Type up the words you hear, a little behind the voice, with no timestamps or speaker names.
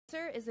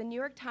Coulter is a New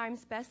York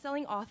Times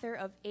best-selling author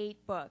of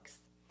 8 books.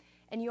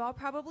 And you all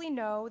probably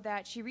know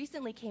that she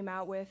recently came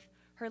out with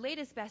her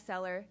latest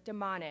bestseller,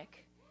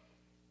 Demonic.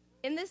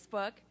 In this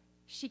book,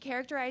 she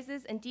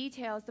characterizes and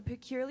details the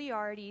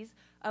peculiarities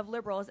of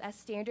liberals as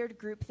standard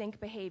groupthink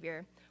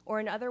behavior, or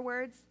in other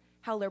words,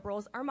 how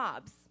liberals are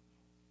mobs.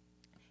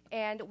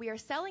 And we are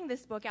selling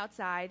this book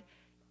outside,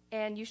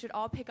 and you should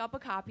all pick up a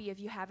copy if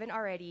you haven't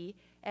already,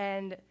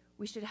 and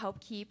we should help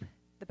keep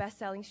the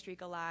best-selling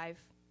streak alive.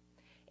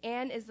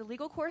 Anne is the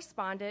legal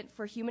correspondent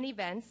for Human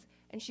Events,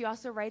 and she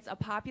also writes a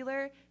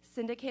popular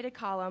syndicated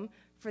column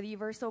for the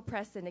Universal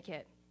Press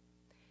Syndicate.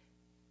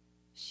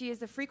 She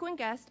is a frequent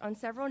guest on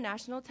several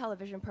national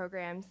television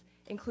programs,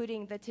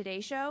 including The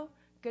Today Show,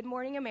 Good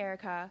Morning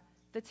America,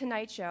 The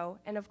Tonight Show,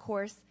 and of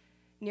course,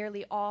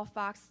 nearly all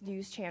Fox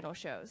News Channel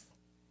shows.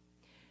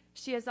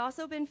 She has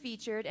also been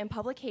featured in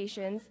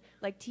publications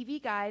like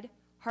TV Guide,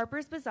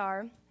 Harper's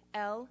Bazaar,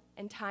 Elle,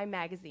 and Time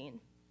Magazine.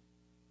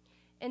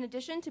 In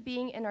addition to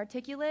being an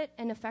articulate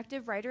and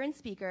effective writer and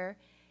speaker,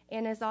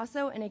 Anne is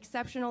also an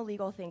exceptional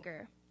legal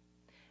thinker.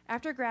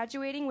 After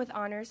graduating with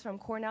honors from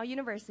Cornell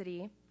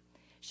University,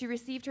 she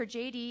received her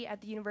JD at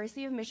the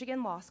University of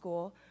Michigan Law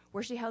School,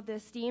 where she held the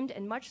esteemed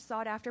and much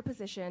sought-after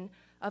position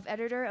of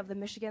editor of the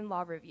Michigan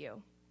Law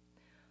Review.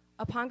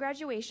 Upon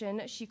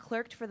graduation, she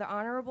clerked for the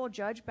Honorable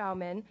Judge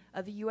Bauman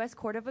of the U.S.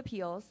 Court of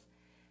Appeals,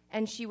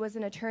 and she was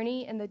an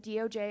attorney in the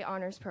DOJ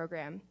Honors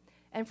Program.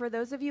 And for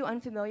those of you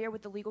unfamiliar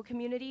with the legal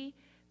community,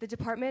 the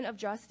Department of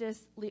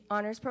Justice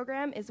Honors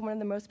Program is one of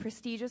the most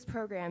prestigious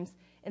programs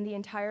in the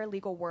entire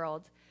legal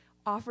world,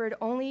 offered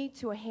only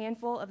to a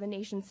handful of the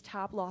nation's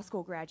top law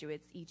school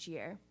graduates each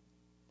year.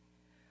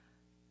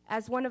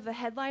 As one of the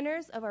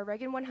headliners of our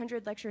Reagan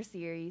 100 lecture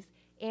series,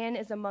 Anne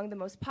is among the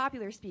most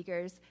popular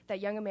speakers that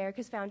Young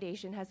America's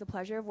Foundation has the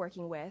pleasure of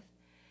working with,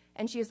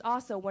 and she is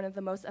also one of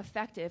the most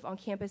effective on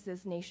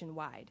campuses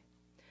nationwide.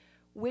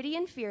 Witty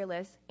and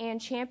fearless, Anne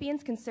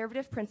champions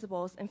conservative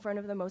principles in front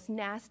of the most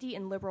nasty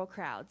and liberal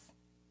crowds.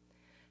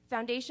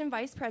 Foundation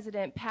Vice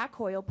President Pat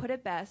Coyle put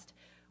it best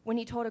when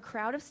he told a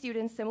crowd of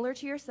students similar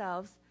to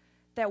yourselves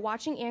that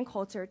watching Ann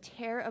Coulter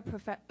tear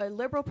a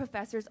liberal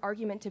professor's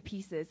argument to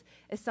pieces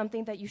is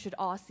something that you should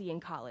all see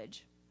in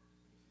college.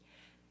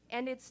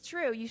 And it's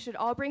true, you should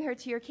all bring her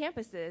to your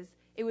campuses.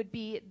 It would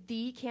be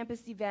the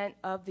campus event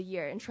of the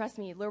year. And trust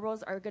me,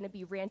 liberals are going to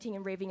be ranting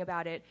and raving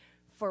about it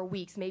for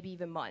weeks, maybe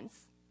even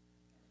months.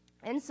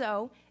 And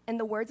so, in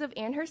the words of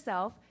Anne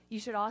herself, you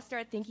should all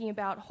start thinking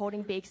about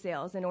holding bake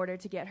sales in order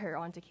to get her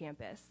onto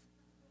campus.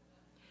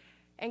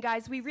 And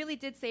guys, we really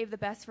did save the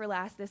best for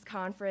last this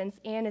conference.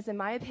 Anne is, in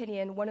my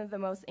opinion, one of the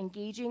most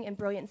engaging and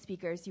brilliant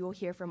speakers you will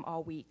hear from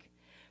all week.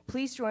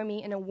 Please join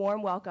me in a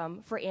warm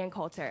welcome for Ann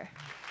Coulter.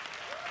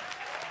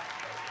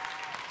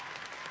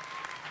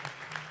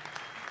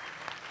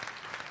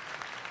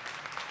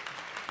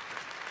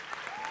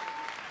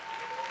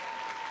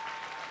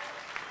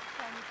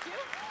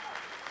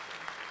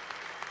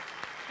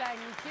 Thank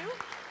you.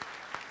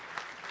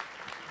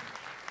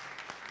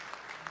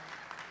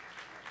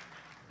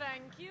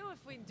 Thank you.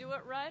 If we do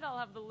it right, I'll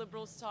have the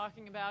liberals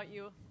talking about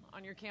you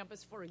on your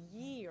campus for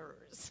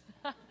years.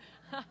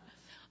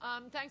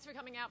 Thanks for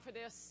coming out for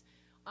this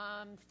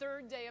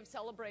third day of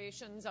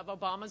celebrations of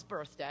Obama's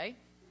birthday.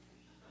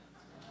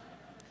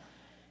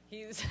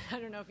 I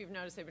don't know if you've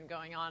noticed, they've been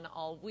going on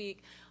all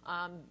week.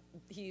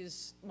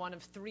 He's one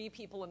of 3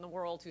 people in the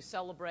world who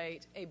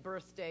celebrate a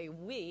birthday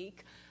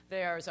week.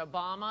 There's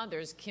Obama,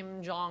 there's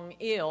Kim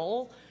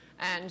Jong-il,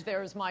 and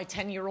there's my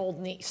 10-year-old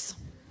niece.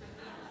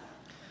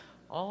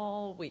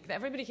 All week.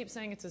 Everybody keeps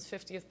saying it's his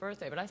 50th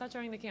birthday, but I thought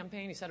during the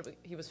campaign he said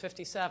he was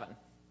 57.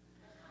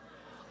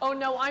 Oh,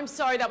 no, I'm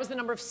sorry, that was the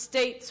number of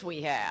states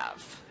we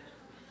have.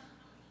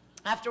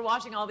 After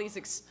watching all these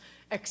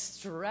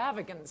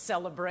extravagant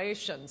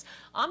celebrations,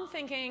 I'm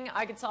thinking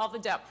I could solve the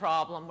debt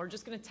problem. We're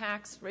just going to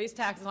raise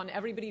taxes on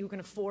everybody who can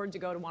afford to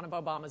go to one of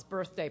Obama's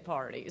birthday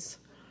parties.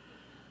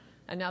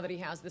 And now that he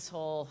has this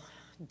whole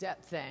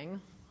debt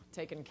thing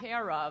taken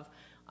care of,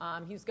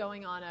 he's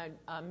going on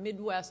a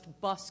Midwest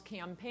bus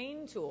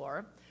campaign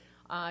tour.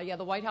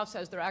 The White House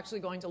says they're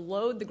actually going to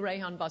load the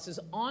Greyhound buses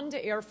onto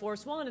Air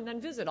Force One and then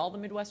visit all the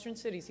Midwestern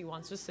cities he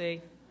wants to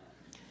see.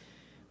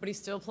 But he's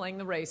still playing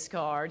the race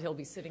card. He'll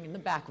be sitting in the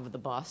back of the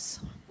bus.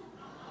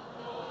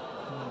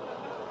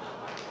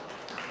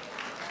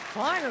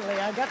 Finally,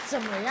 I got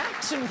some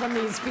reaction from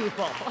these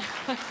people.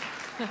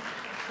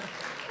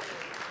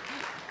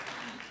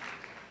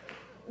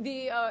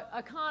 The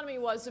economy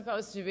was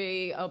supposed to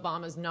be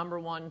Obama's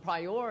 #1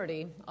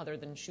 priority, other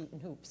than shooting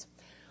hoops.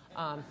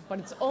 But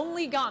it's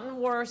only gotten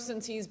worse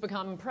since he's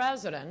become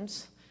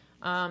president.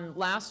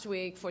 Last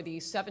week, for the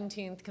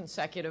 17th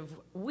consecutive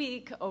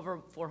week, over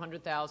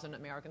 400,000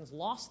 Americans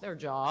lost their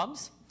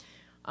jobs.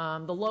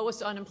 The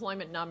lowest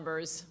unemployment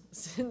numbers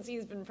since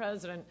he's been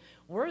president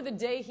were the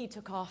day he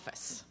took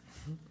office.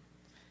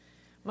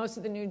 Most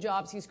of the new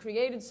jobs he's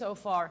created so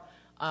far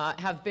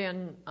have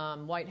been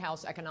White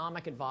House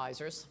economic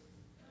advisors.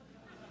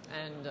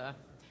 And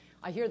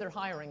I hear they're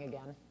hiring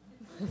again.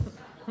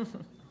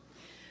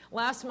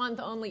 Last month,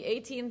 only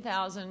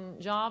 18,000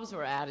 jobs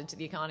were added to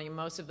the economy.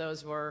 Most of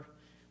those were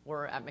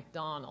at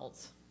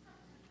McDonald's.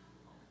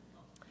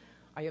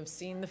 I have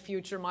seen the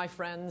future, my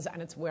friends,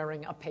 and it's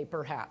wearing a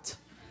paper hat.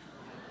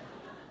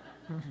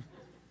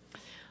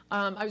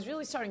 I was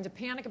really starting to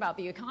panic about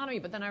the economy,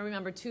 but then I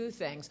remembered two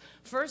things.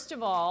 First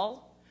of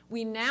all,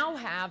 we now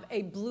have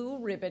a blue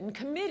ribbon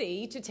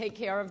committee to take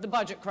care of the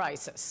budget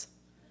crisis.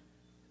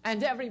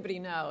 And everybody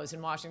knows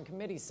in Washington,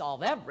 committees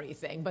solve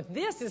everything, but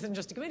this isn't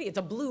just a committee, it's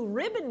a blue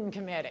ribbon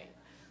committee.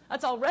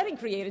 That's already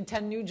created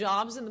 10 new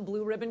jobs in the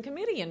blue ribbon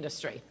committee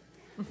industry.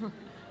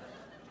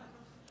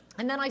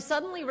 And then I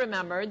suddenly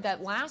remembered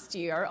that last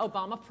year,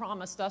 Obama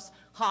promised us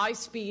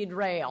high-speed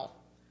rail.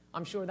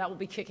 I'm sure that will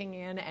be kicking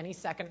in any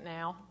second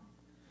now.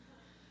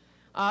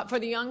 For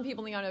the young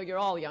people in the audience, you're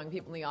all young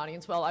people in the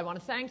audience, well, I want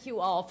to thank you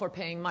all for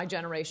paying my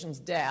generation's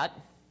debt.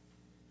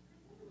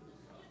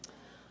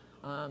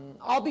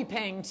 I'll be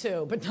paying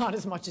too, but not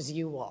as much as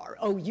you are.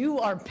 Oh, you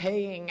are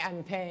paying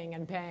and paying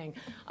and paying.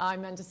 I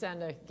meant to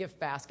send a gift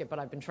basket, but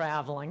I've been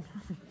traveling.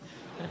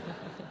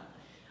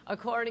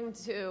 According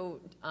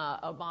to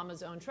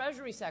Obama's own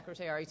Treasury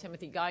Secretary,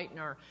 Timothy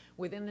Geithner,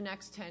 within the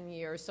next 10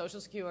 years, Social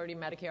Security,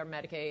 Medicare,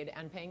 Medicaid,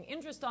 and paying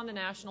interest on the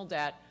national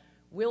debt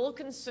will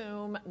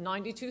consume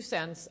 92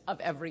 cents of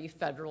every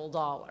federal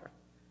dollar.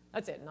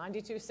 That's it,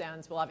 92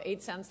 cents. We'll have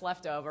 8 cents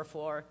left over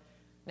for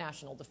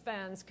national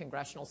defense,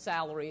 congressional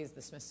salaries,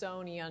 the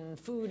Smithsonian,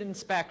 food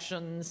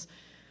inspections.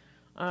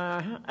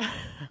 And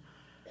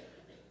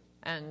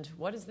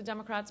what is the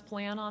Democrats'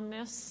 plan on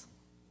this?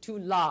 To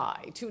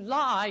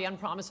lie and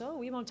promise, oh,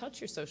 we won't touch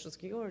your Social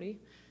Security.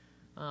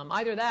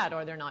 Either that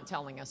or they're not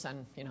telling us,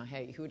 and, you know,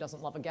 hey, who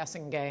doesn't love a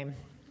guessing game?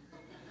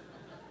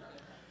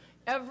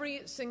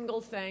 Every single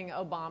thing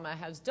Obama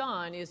has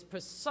done is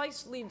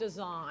precisely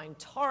designed,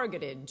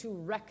 targeted to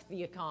wreck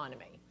the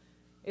economy.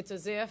 It's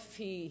as if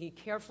he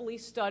carefully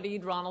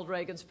studied Ronald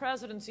Reagan's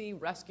presidency,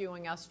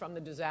 rescuing us from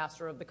the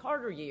disaster of the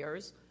Carter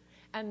years,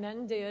 and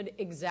then did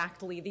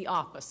exactly the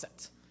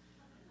opposite.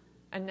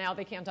 And now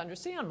they can't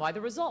understand why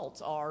the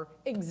results are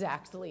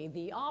exactly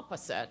the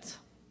opposite.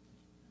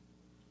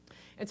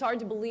 It's hard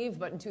to believe,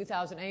 but in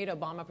 2008,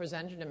 Obama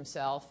presented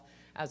himself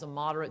as a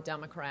moderate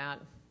Democrat.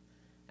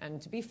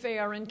 And to be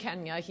fair, in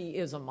Kenya, he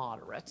is a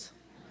moderate.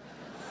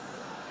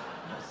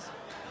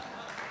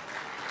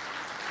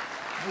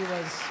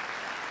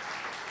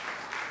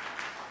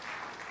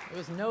 It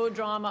was no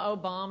drama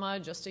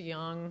Obama, just a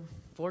young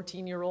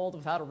 14-year-old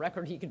without a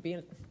record he could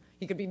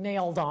be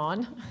nailed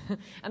on.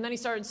 And then he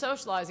started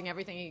socializing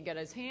everything he could get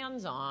his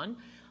hands on.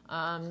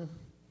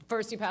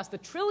 First, he passed the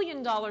 $1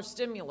 trillion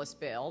stimulus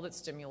bill that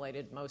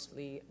stimulated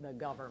mostly the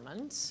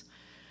government.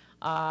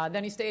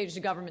 Then he staged a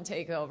government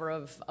takeover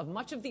of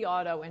much of the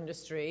auto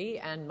industry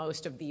and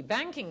most of the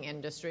banking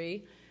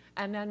industry.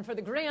 And then for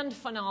the grand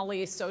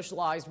finale,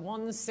 socialized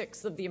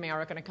 1/6 of the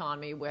American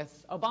economy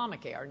with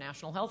Obamacare,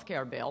 national health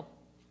care bill.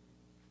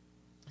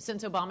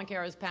 Since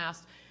Obamacare has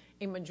passed,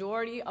 a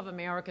majority of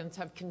Americans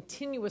have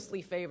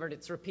continuously favored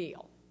its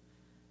repeal.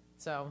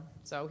 So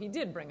he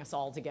did bring us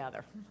all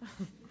together.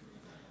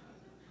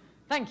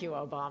 Thank you,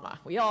 Obama.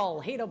 We all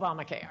hate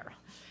Obamacare.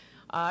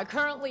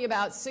 Currently,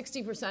 about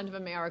 60% of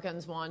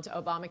Americans want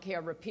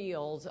Obamacare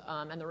repealed,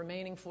 and the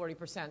remaining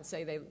 40%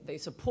 say they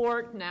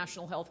support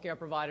national health care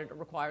provided it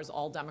requires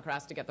all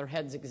Democrats to get their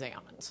heads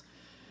examined.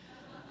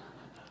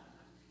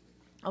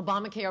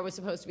 Obamacare was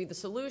supposed to be the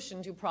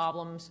solution to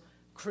problems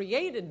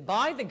created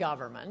by the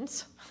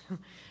government.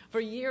 For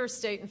years,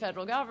 state and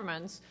federal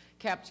governments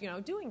kept,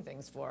 doing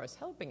things for us,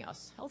 helping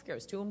us. Healthcare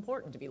is too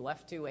important to be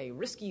left to a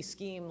risky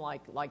scheme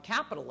like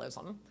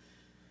capitalism,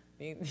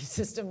 the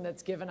system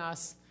that's given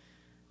us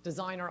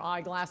designer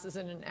eyeglasses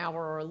in an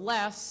hour or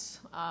less,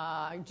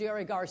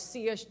 Jerry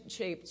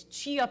Garcia-shaped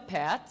chia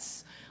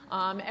pets.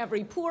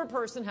 Every poor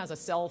person has a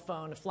cell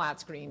phone, a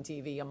flat-screen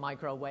TV, a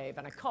microwave,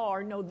 and a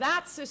car. No,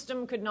 that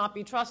system could not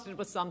be trusted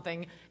with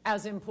something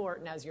as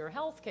important as your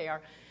health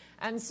care.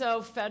 And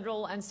so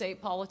federal and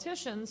state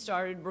politicians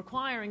started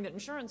requiring that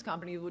insurance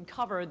companies would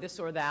cover this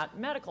or that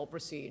medical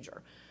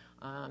procedure.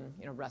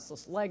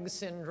 Restless leg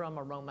syndrome,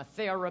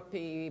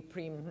 aromatherapy,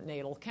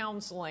 prenatal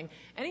counseling,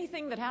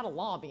 anything that had a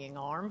lobbying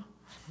arm.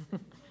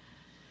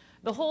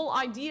 The whole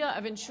idea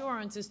of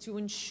insurance is to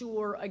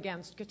insure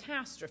against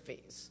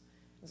catastrophes.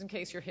 It's in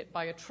case you're hit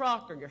by a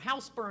truck or your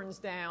house burns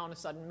down, a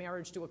sudden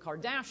marriage to a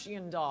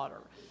Kardashian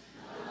daughter.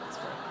 It's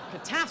for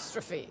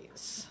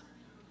catastrophes.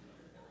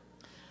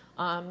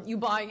 You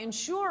buy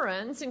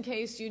insurance in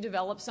case you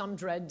develop some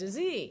dread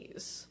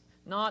disease.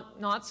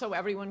 Not so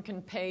everyone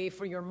can pay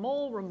for your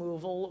mole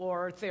removal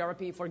or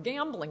therapy for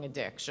gambling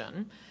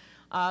addiction.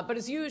 But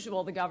as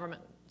usual, the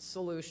government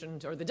solution,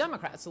 or the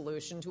Democrat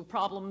solution to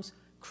problems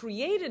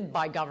created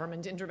by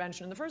government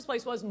intervention in the first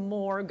place was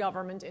more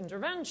government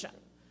intervention.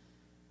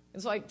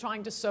 It's like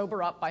trying to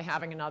sober up by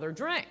having another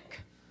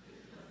drink.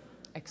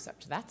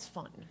 Except that's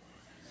fun.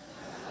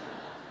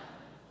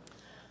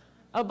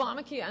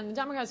 Obamacare and the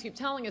Democrats keep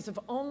telling us if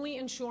only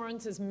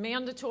insurance is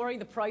mandatory,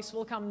 the price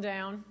will come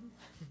down.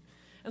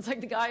 It's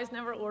like the guy has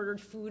never ordered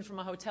food from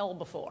a hotel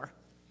before.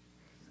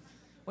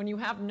 When you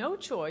have no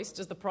choice,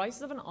 does the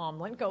price of an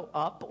omelet go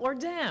up or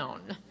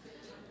down?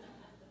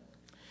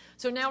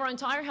 So now our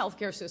entire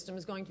healthcare system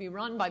is going to be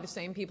run by the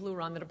same people who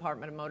run the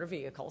Department of Motor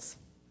Vehicles.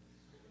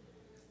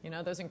 You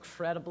know, those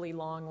incredibly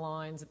long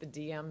lines at the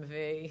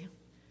DMV.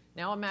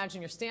 Now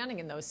imagine you're standing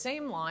in those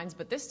same lines,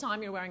 but this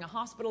time you're wearing a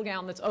hospital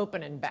gown that's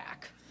open and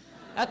back.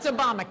 That's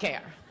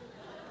Obamacare.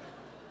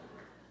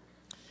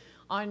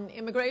 On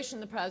immigration,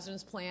 the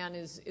president's plan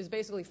is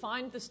basically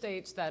find the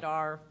states that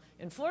are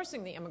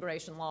enforcing the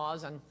immigration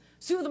laws and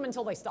sue them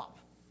until they stop.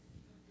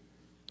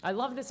 I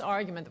love this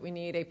argument that we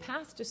need a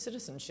path to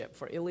citizenship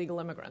for illegal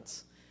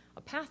immigrants.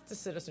 A path to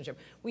citizenship.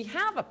 We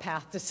have a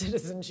path to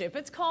citizenship.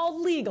 It's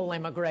called legal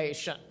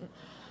immigration.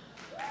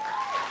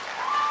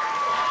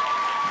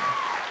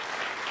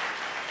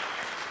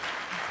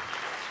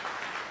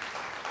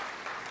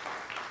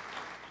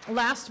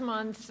 Last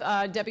month,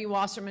 Debbie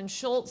Wasserman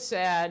Schultz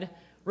said,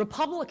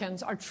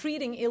 Republicans are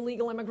treating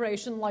illegal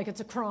immigration like it's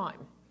a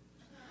crime.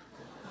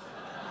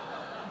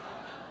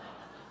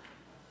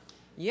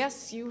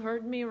 Yes, you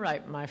heard me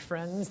right, my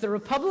friends. The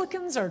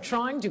Republicans are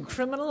trying to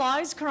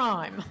criminalize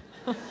crime.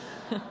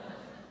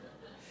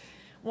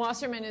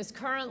 Wasserman is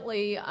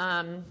currently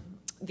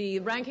the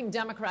ranking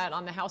Democrat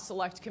on the House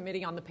Select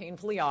Committee on the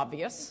Painfully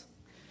Obvious.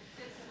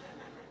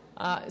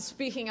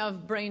 Speaking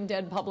of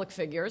brain-dead public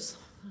figures,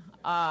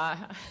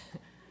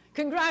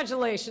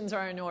 congratulations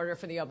are in order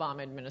for the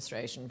Obama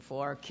administration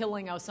for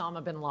killing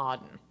Osama bin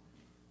Laden.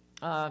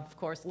 Of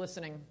course,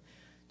 listening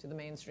to the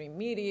mainstream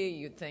media,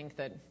 you'd think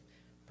that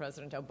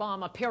President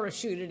Obama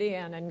parachuted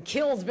in and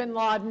killed bin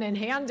Laden in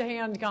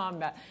hand-to-hand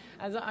combat.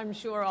 As I'm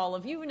sure all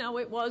of you know,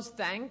 it was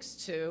thanks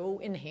to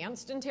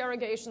enhanced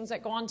interrogations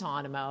at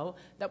Guantanamo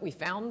that we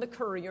found the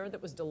courier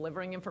that was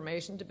delivering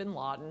information to bin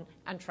Laden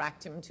and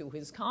tracked him to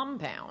his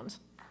compound.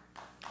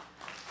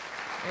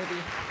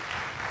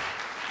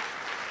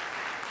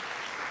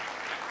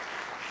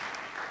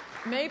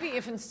 Maybe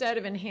if instead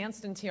of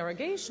enhanced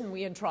interrogation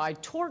we had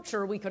tried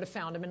torture, we could have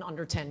found him in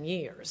under 10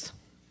 years.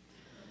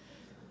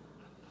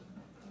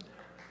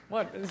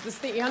 What, is this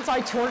the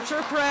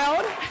anti-torture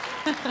crowd?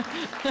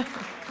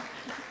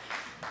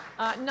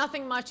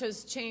 Nothing much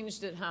has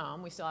changed at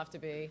home. We still have to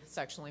be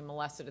sexually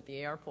molested at the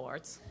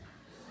airports.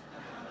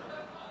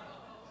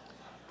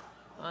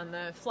 On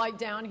the flight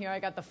down here, I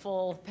got the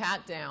full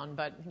pat down,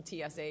 but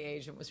TSA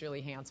agent was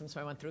really handsome,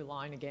 so I went through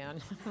line again.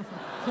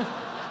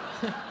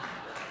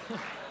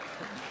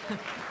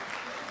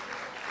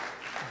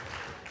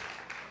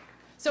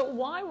 So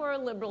why were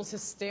liberals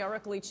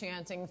hysterically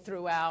chanting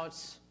throughout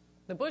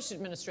the Bush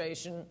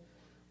administration,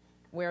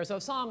 where's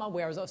Osama,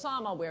 where's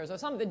Osama, where's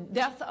Osama? The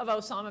death of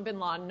Osama bin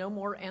Laden no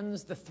more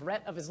ends the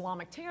threat of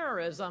Islamic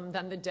terrorism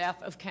than the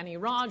death of Kenny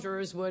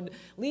Rogers would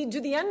lead to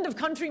the end of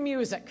country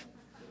music.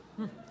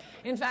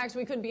 In fact,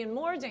 we could be in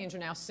more danger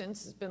now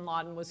since bin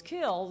Laden was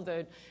killed.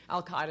 The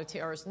al-Qaeda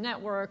terrorist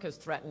network has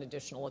threatened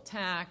additional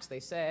attacks. They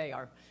say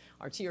our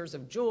tears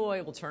of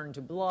joy will turn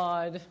to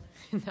blood,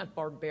 in that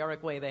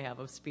barbaric way they have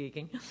of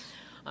speaking.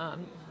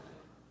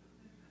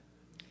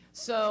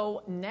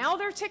 So now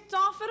they're ticked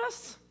off at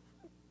us?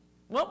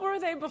 What were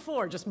they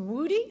before? Just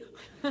moody?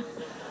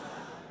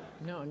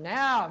 No,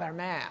 now they're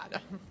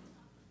mad.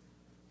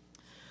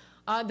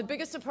 The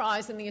biggest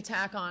surprise in the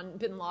attack on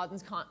bin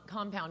Laden's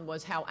compound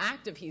was how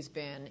active he's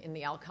been in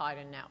the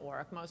al-Qaeda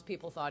network. Most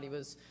people thought he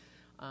was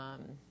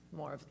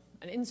more of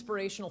an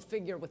inspirational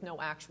figure with no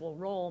actual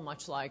role,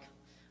 much like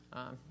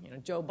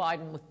Joe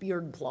Biden with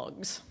beard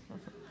plugs.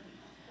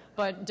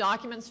 But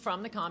documents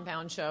from the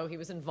compound show he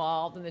was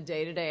involved in the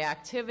day-to-day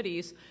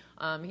activities.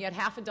 He had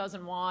half a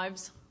dozen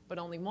wives, but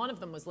only one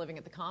of them was living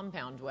at the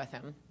compound with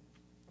him.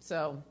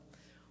 So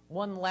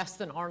one less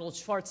than Arnold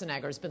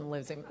Schwarzenegger's been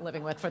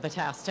living with for the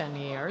past 10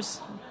 years.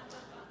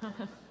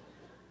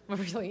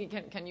 Really,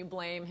 can you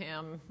blame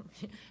him?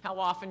 How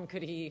often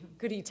could he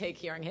take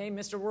hearing, hey,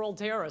 Mr. World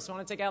Terrorist,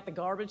 want to take out the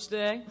garbage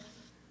today?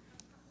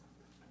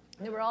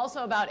 There were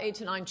also about 8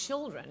 to 9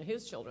 children,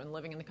 his children,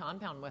 living in the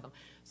compound with him.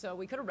 So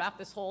we could have wrapped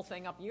this whole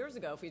thing up years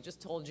ago if we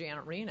just told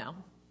Janet Reno.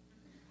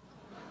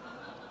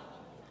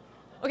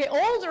 Okay,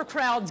 older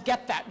crowds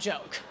get that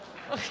joke.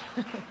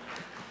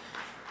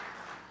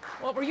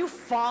 What, were you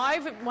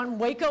 5 when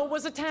Waco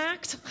was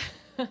attacked?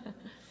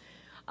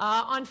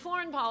 On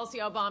foreign policy,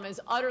 Obama is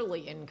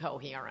utterly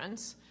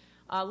incoherent.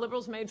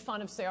 Liberals made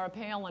fun of Sarah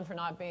Palin for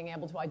not being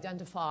able to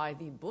identify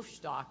the Bush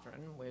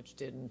Doctrine, which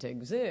didn't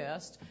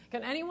exist.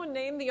 Can anyone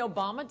name the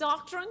Obama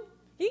Doctrine?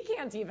 He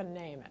can't even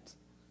name it.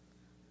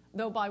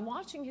 Though by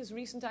watching his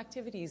recent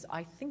activities,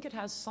 I think it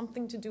has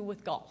something to do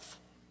with golf.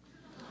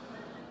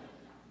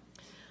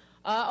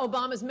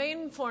 Obama's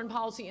main foreign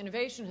policy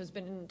innovation has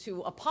been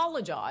to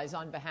apologize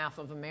on behalf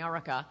of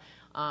America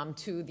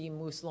to the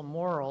Muslim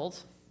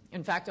world.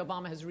 In fact,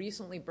 Obama has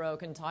recently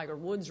broken Tiger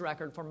Woods'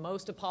 record for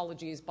most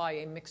apologies by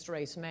a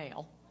mixed-race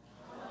male.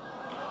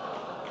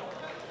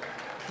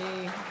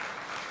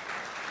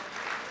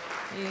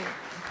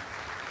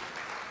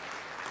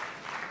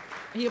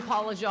 He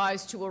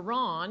apologized to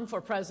Iran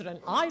for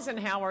President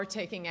Eisenhower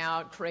taking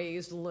out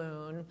crazed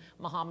loon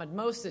Mohammad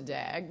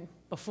Mossadegh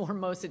before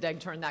Mossadegh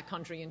turned that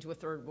country into a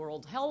third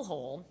world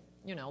hellhole,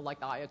 you know, like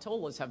the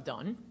Ayatollahs have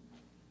done.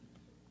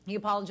 He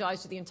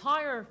apologized to the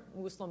entire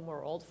Muslim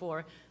world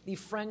for the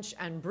French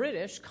and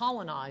British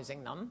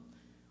colonizing them,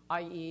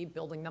 i.e.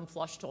 building them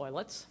flush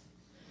toilets.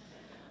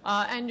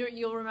 And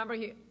you'll remember,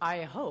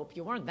 I hope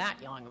you weren't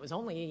that young, it was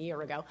only a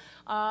year ago,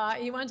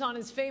 he went on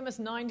his famous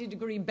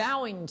 90-degree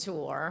bowing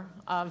tour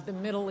of the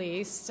Middle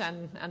East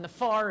and the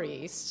Far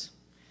East.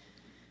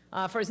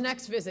 For his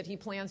next visit, he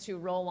plans to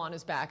roll on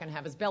his back and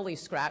have his belly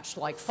scratched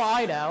like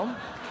Fido.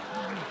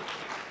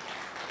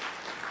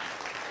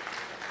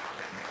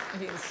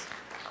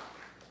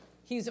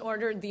 He's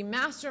ordered the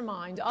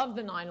mastermind of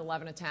the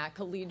 9/11 attack,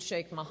 Khalid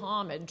Sheikh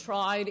Mohammed,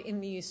 tried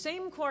in the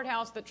same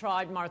courthouse that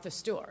tried Martha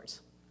Stewart.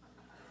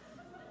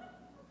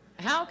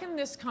 How can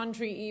this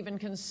country even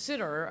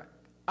consider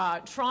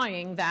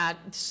trying that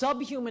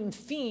subhuman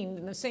fiend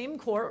in the same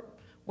court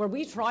where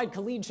we tried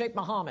Khalid Sheikh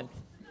Mohammed?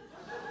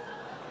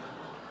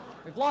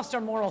 We've lost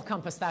our moral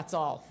compass, that's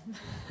all.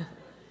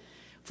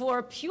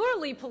 For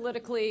purely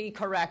politically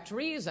correct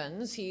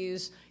reasons,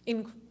 he's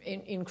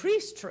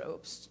increased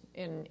troops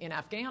in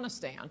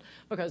Afghanistan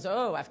because,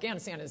 oh,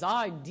 Afghanistan is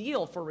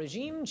ideal for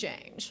regime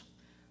change.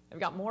 They've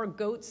got more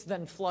goats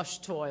than flush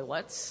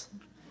toilets.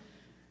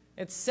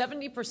 It's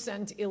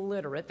 70%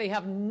 illiterate. They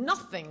have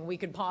nothing we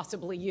could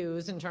possibly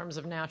use in terms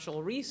of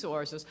natural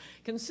resources.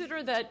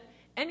 Consider that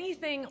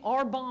anything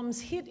our bombs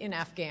hit in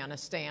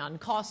Afghanistan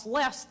costs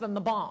less than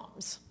the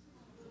bombs.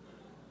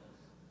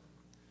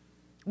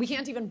 We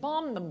can't even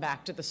bomb them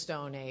back to the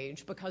Stone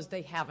Age because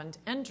they haven't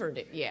entered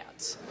it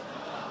yet.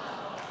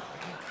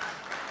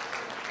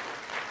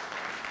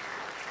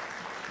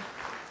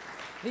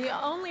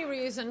 The only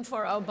reason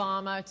for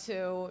Obama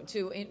to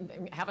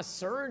have a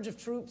surge of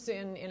troops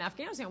in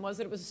Afghanistan was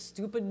that it was a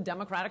stupid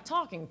Democratic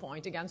talking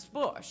point against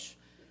Bush.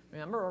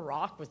 Remember,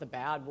 Iraq was the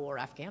bad war,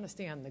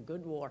 Afghanistan the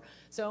good war.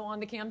 So on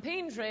the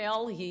campaign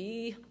trail,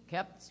 he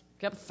kept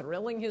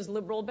thrilling his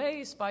liberal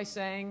base by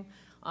saying,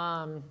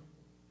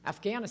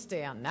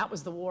 Afghanistan, that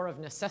was the war of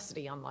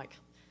necessity, unlike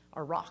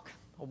Iraq,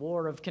 a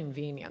war of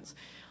convenience.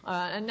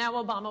 And now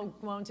Obama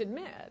won't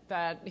admit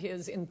that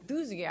his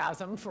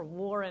enthusiasm for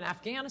war in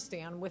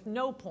Afghanistan with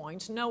no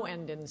point, no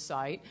end in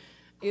sight,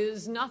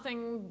 is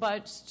nothing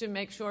but to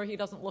make sure he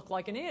doesn't look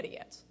like an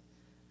idiot.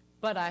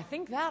 But I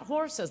think that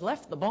horse has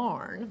left the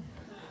barn.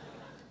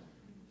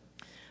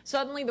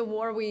 Suddenly the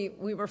war we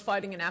were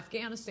fighting in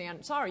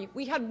Afghanistan,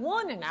 we had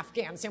won in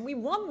Afghanistan. We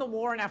won the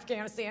war in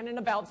Afghanistan in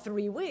about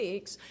 3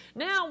 weeks.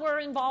 Now we're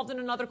involved in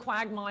another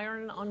quagmire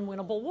and an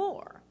unwinnable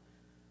war.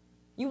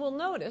 You will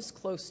notice,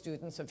 close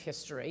students of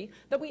history,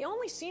 that we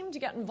only seem to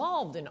get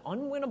involved in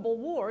unwinnable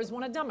wars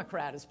when a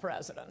Democrat is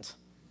president.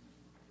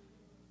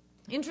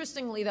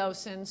 Interestingly, though,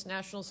 since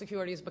national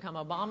security has become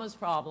Obama's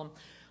problem,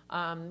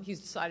 he's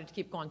decided to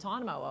keep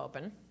Guantanamo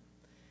open.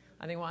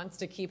 I think he wants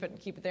to keep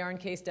it there in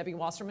case Debbie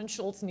Wasserman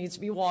Schultz needs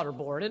to be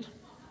waterboarded.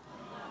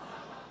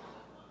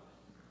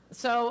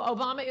 So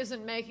Obama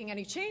isn't making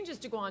any changes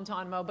to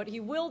Guantanamo, but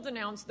he will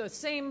denounce the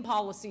same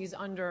policies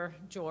under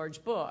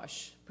George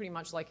Bush, pretty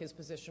much like his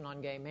position on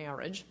gay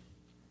marriage.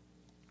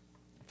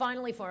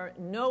 Finally, for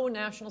no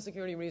national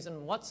security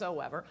reason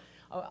whatsoever,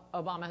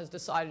 Obama has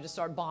decided to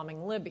start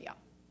bombing Libya.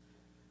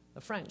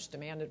 The French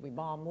demanded we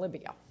bomb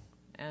Libya.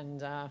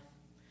 And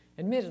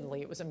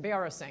admittedly, it was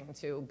embarrassing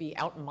to be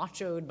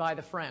out-machoed by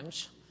the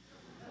French.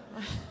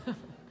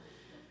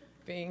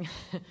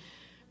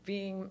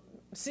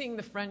 Seeing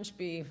the French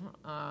be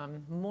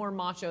more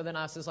macho than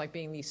us is like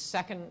being the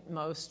second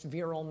most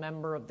virile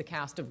member of the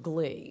cast of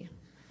Glee.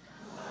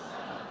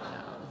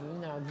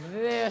 No,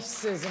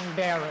 this is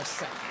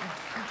embarrassing.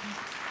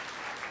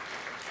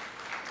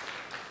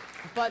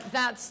 But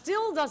that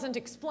still doesn't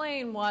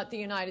explain what the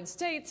United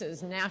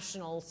States'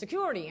 national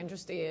security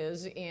interest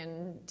is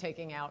in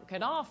taking out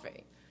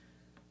Gaddafi.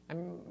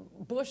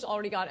 Bush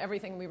already got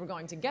everything we were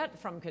going to get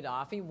from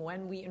Gaddafi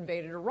when we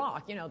invaded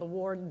Iraq. You know, the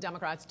war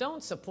Democrats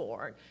don't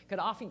support.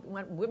 Gaddafi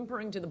went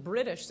whimpering to the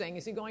British saying,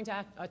 is he going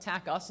to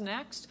attack us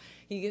next?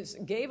 He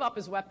gave up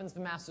his weapons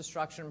of mass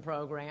destruction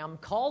program,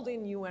 called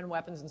in UN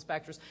weapons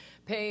inspectors,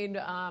 paid,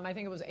 I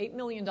think it was $8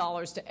 million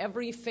to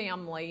every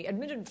family,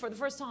 admitted for the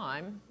first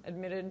time,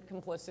 admitted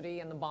complicity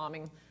in the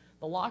bombing,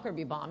 the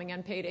Lockerbie bombing,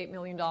 and paid $8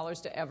 million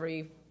to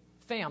every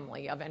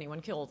family of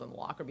anyone killed in the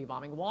Lockerbie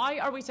bombing. Why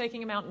are we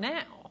taking him out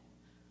now?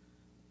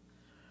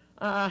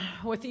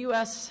 With the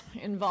U.S.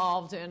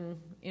 involved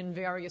in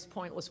various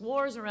pointless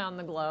wars around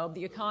the globe,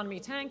 the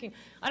economy tanking,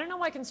 I don't know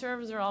why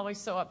conservatives are always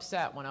so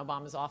upset when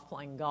Obama's off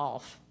playing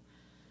golf.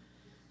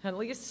 At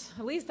least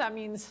that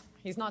means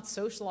he's not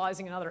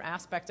socializing another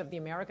aspect of the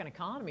American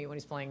economy when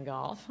he's playing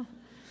golf. If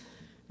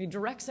he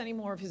directs any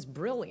more of his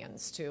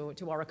brilliance to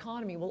our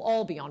economy, we'll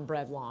all be on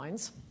bread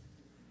lines.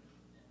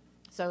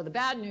 So the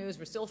bad news,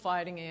 we're still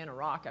fighting in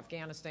Iraq,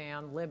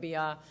 Afghanistan,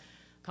 Libya.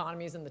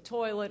 Economy's in the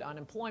toilet,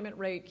 unemployment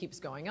rate keeps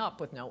going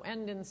up with no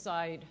end in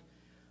sight,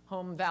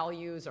 home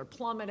values are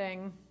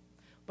plummeting.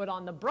 But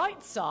on the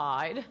bright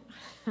side,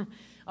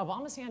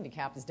 Obama's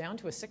handicap is down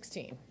to a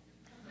 16.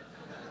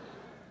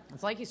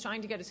 It's like he's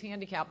trying to get his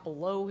handicap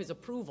below his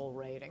approval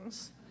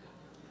ratings.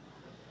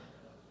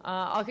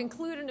 I'll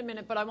conclude in a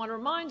minute, but I want to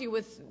remind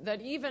you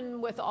that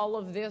even with all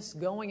of this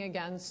going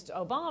against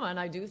Obama, and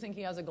I do think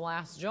he has a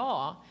glass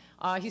jaw,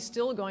 he's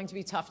still going to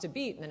be tough to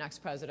beat in the next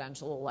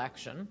presidential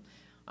election.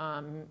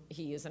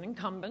 He is an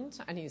incumbent,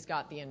 and he's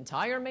got the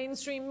entire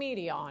mainstream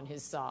media on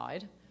his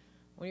side.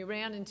 When he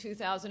ran in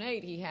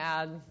 2008, he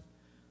had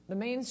the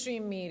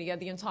mainstream media,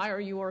 the entire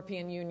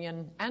European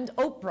Union, and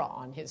Oprah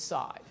on his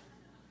side.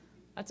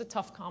 That's a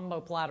tough combo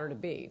platter to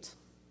beat.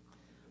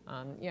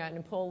 Yeah, in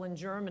a poll in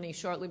Germany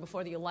shortly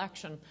before the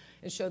election,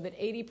 it showed that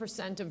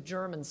 80% of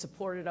Germans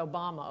supported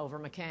Obama over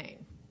McCain.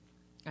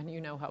 And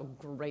you know how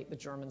great the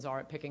Germans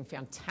are at picking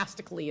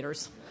fantastic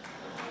leaders.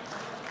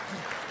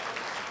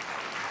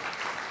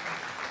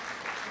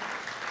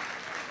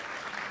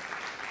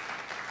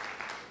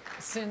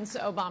 Since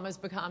Obama's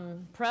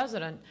become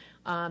president,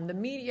 the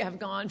media have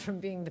gone from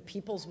being the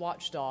people's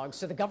watchdogs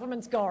to the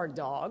government's guard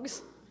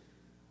dogs.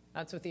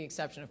 That's with the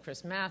exception of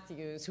Chris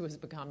Matthews, who has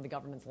become the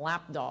government's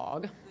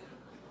lapdog.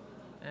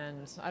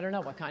 And I don't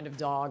know what kind of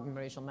dog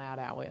Rachel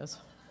Maddow is,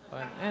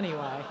 but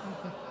anyway.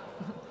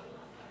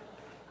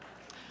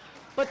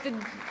 But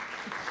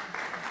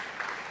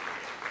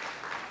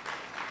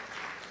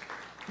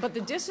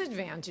the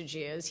disadvantage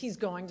is he's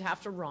going to have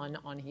to run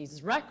on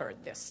his record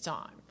this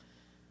time.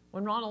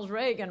 When Ronald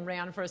Reagan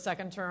ran for a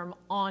second term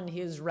on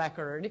his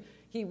record,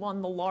 he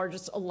won the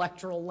largest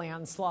electoral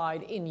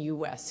landslide in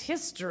U.S.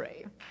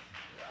 history.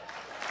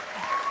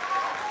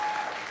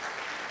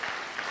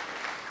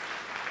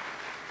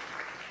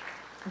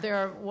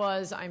 There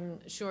was, I'm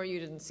sure you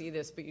didn't see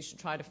this, but you should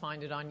try to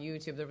find it on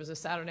YouTube. There was a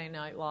Saturday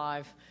Night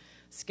Live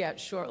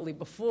sketch shortly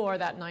before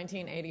that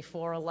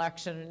 1984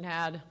 election, and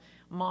had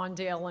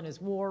Mondale in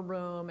his war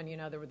room, and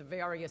there were the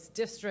various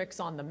districts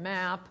on the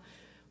map,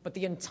 but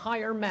the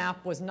entire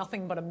map was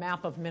nothing but a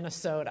map of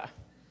Minnesota,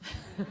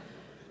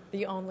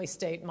 the only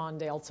state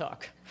Mondale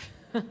took.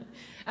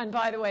 And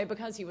by the way,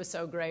 because he was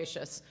so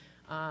gracious,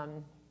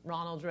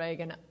 Ronald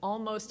Reagan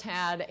almost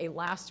had a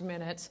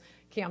last-minute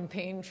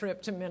campaign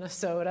trip to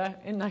Minnesota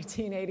in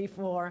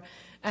 1984,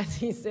 and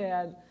he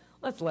said,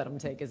 let's let him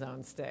take his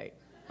own state.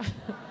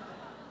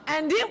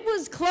 And it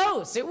was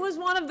close. It was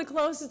one of the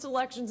closest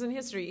elections in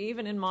history,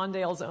 even in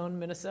Mondale's own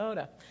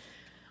Minnesota.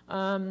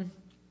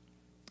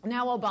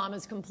 Now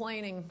Obama's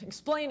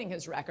explaining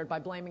his record by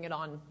blaming it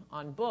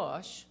on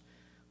Bush.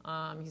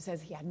 He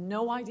says he had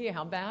no idea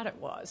how bad it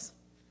was.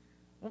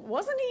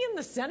 Wasn't he in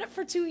the Senate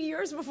for 2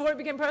 years before he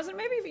became president?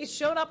 Maybe if he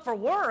showed up for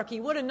work,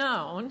 he would have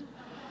known.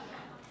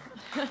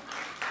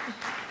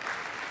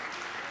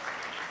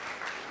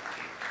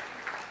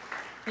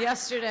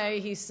 Yesterday,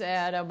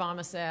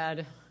 Obama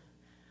said,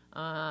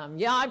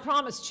 yeah, I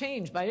promised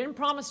change, but I didn't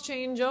promise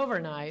change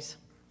overnight.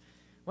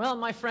 Well,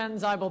 my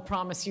friends, I will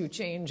promise you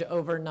change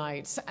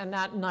overnight, and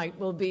that night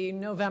will be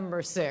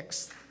November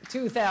 6th,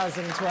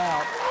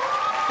 2012.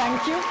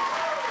 Thank you.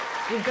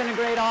 You've been a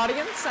great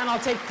audience, and I'll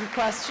take your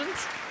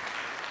questions.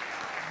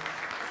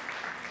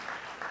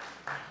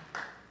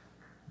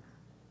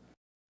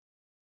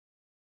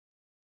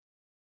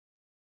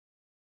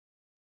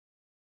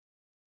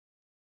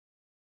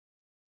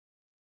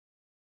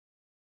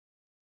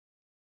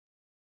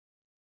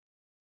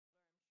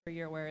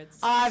 Year where it's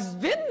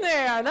I've been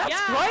there. That's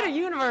quite a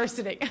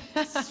university.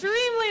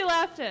 Extremely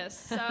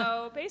leftist.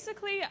 So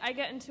basically, I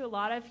get into a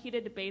lot of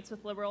heated debates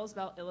with liberals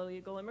about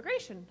illegal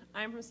immigration.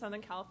 I'm from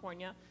Southern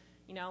California,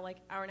 like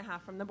hour and a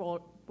half from the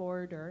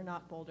border,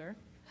 not Boulder.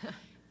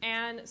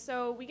 And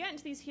so we get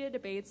into these heated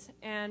debates,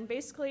 and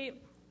basically,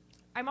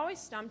 I'm always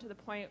stumped to the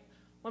point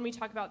when we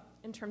talk about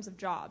in terms of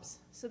jobs.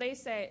 So they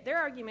say, their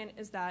argument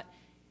is that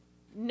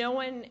no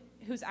one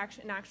who's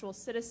an actual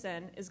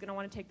citizen is going to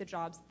want to take the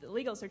jobs that the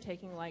illegals are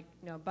taking, like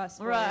bus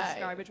boys,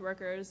 garbage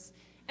workers.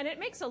 And it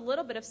makes a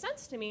little bit of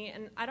sense to me,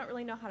 and I don't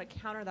really know how to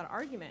counter that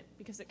argument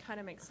because it kind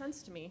of makes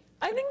sense to me.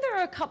 I think there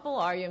are a couple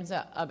arguments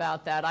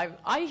about that.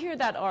 I hear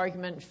that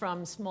argument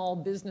from small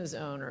business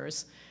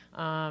owners,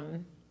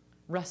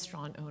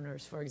 restaurant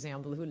owners, for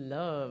example, who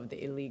love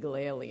the illegal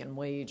alien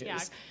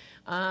wages.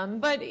 Yeah.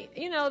 But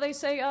they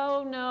say,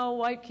 oh no,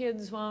 white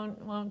kids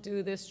won't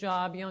do this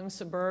job, young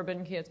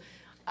suburban kids.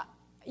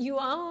 You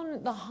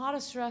own the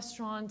hottest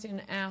restaurant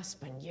in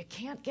Aspen. You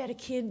can't get a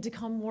kid to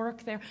come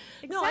work there.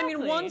 Exactly. No, I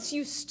mean,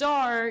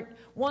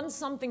 once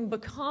something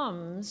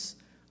becomes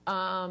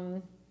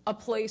a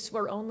place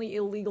where only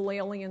illegal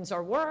aliens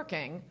are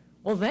working,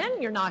 well,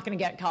 then you're not going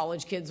to get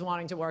college kids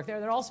wanting to work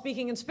there. They're all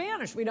speaking in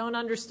Spanish. We don't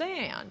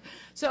understand.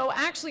 So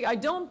actually, I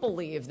don't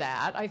believe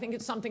that. I think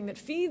it's something that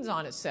feeds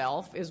on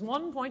itself, is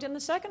one point. And the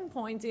second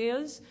point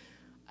is,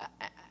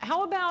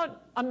 how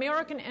about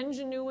American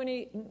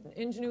ingenuity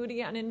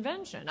and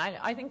invention?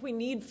 I think we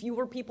need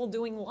fewer people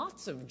doing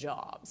lots of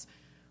jobs.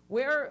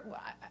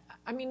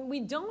 I mean, we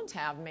don't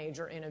have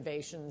major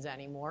innovations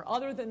anymore,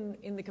 other than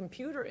in the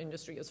computer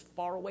industry, as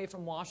far away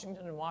from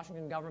Washington and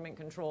Washington government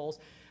controls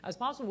as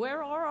possible.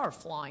 Where are our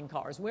flying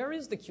cars? Where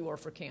is the cure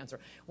for cancer?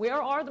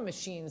 Where are the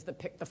machines that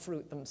pick the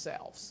fruit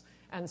themselves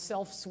and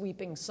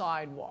self-sweeping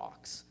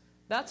sidewalks?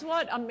 That's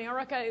what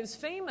America is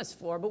famous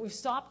for, but we've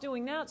stopped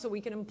doing that so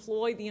we can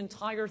employ the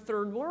entire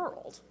third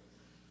world.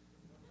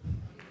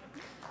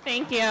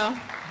 Thank you.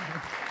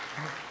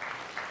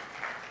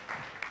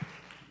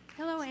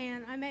 Hello,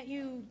 Anne. I met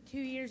you 2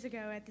 years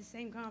ago at the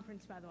same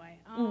conference, by the way.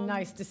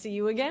 Nice to see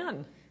you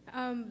again.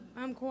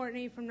 I'm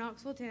Courtney from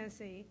Knoxville,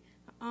 Tennessee.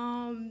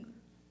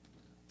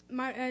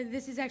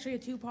 This is actually a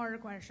two-parter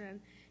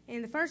question.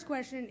 And the first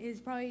question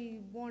is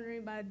probably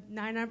wondering by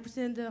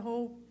 99% of the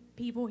whole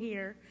people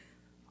here,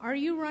 are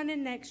you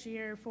running next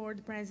year for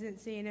the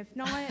presidency? And if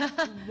not,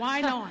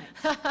 why not?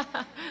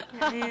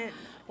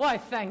 Why,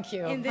 thank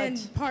you. And then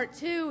part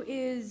two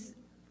is,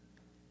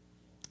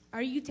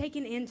 are you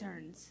taking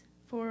interns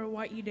for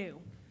what you do?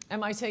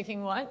 Am I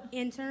taking what?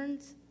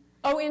 Interns.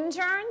 Oh,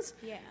 interns?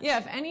 Yeah. Yeah,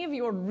 if any of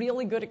you are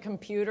really good at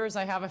computers,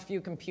 I have a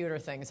few computer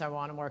things I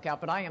want to work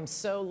out, but I am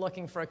so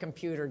looking for a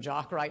computer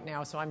jock right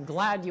now, so I'm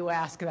glad you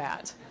asked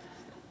that.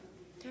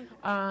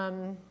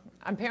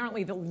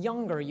 Apparently, the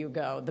younger you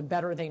go, the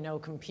better they know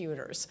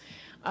computers.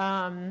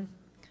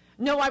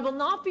 No, I will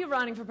not be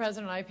running for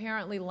president. I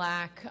apparently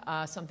lack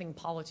something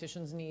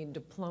politicians need,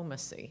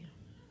 diplomacy.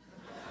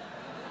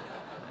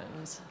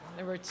 And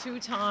there were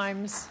 2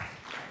 times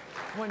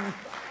when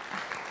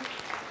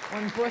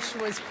Bush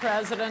was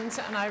president,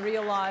 and I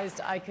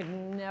realized I could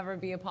never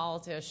be a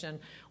politician.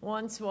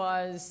 Once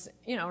was,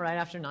 right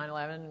after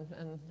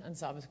 9/11, and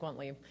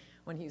subsequently,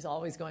 when he's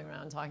always going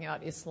around talking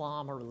about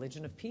Islam, a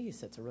religion of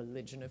peace. It's a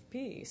religion of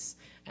peace.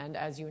 And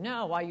as you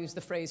know, I use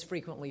the phrase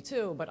frequently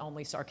too, but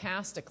only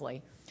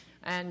sarcastically.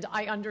 And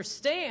I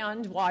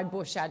understand why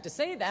Bush had to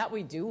say that.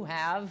 We do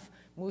have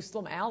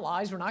Muslim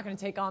allies. We're not going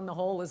to take on the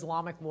whole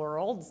Islamic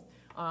world.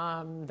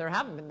 There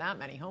haven't been that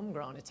many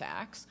homegrown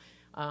attacks.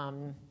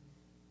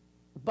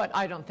 But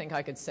I don't think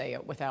I could say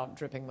it without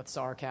dripping with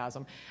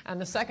sarcasm. And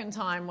the second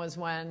time was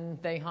when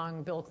they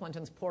hung Bill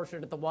Clinton's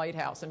portrait at the White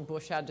House and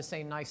Bush had to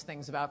say nice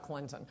things about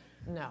Clinton.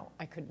 No,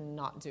 I could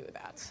not do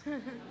that. Well,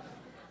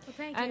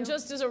 thank And you.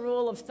 just as a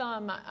rule of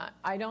thumb,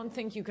 I don't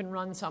think you can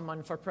run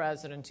someone for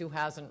president who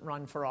hasn't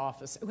run for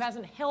office, who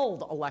hasn't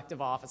held elective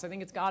office. I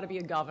think it's got to be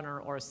a governor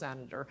or a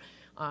senator,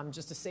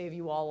 just to save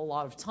you all a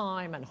lot of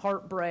time and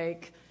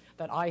heartbreak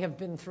that I have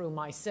been through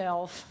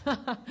myself.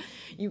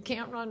 You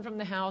can't run from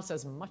the House,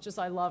 as much as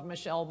I love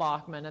Michelle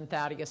Bachmann and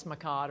Thaddeus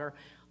McCotter.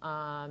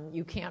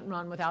 You can't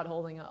run without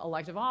holding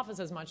elective office,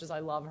 as much as I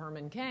love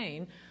Herman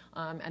Cain.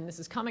 And this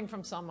is coming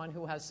from someone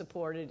who has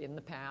supported in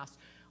the past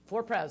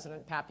for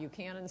president Pat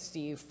Buchanan,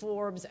 Steve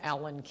Forbes,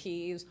 Alan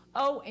Keyes,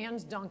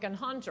 and Duncan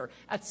Hunter.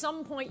 At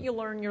some point, you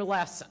learn your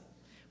lesson.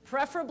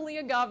 Preferably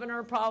a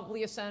governor,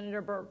 probably a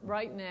senator, but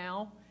right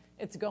now,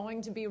 it's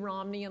going to be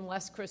Romney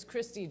unless Chris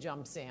Christie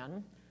jumps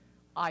in,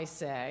 I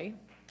say.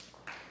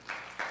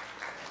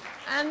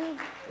 And,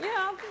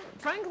 yeah,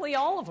 frankly,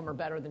 all of them are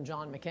better than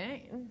John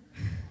McCain.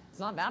 It's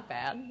not that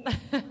bad.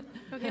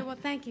 Okay, well,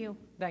 thank you.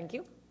 Thank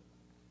you.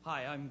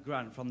 Hi, I'm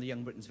Grant from the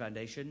Young Britons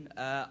Foundation.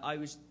 I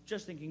was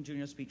just thinking during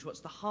your speech, what's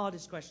the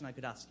hardest question I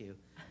could ask you?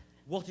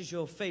 What is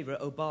your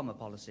favourite Obama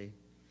policy?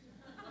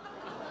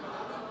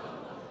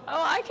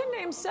 Oh, I can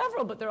name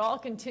several, but they're all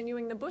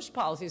continuing the Bush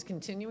policies,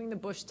 continuing the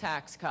Bush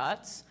tax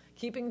cuts,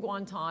 keeping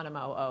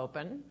Guantanamo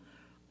open.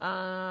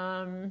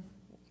 I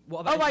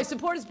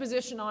support his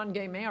position on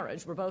gay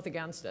marriage. We're both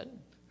against it.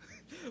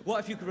 What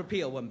if you could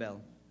repeal one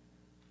bill?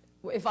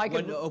 If I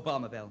could... One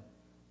Obama bill.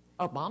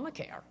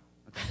 Obamacare.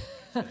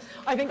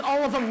 I think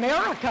all of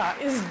America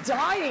is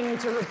dying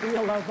to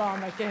repeal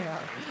Obamacare.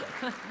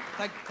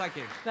 Thank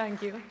you.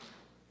 Thank you.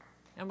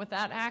 And with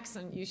that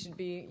accent,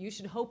 you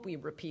should hope we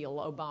repeal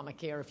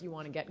Obamacare if you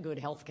want to get good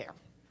health care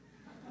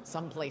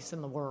someplace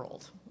in the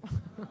world.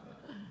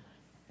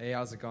 Hey,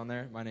 how's it going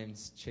there? My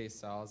name's Chase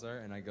Salazar,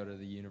 and I go to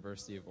the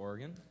University of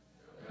Oregon.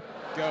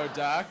 Go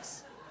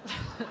Ducks!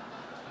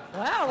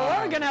 Wow,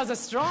 Oregon has a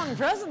strong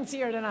presence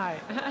here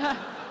tonight.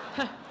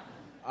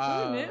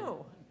 Who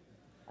knew?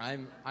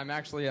 I'm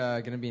actually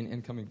going to be an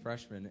incoming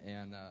freshman,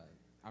 and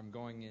I'm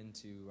going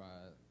into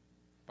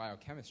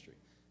biochemistry,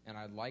 and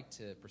I'd like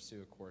to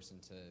pursue a course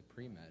into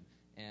pre-med,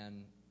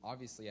 and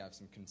obviously I have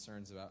some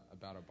concerns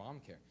about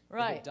Obamacare.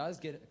 Right. If it does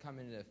come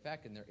into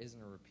effect and there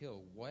isn't a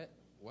repeal, what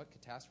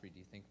catastrophe do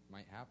you think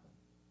might happen?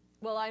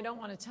 Well, I don't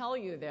want to tell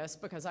you this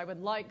because I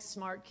would like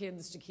smart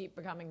kids to keep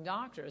becoming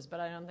doctors, but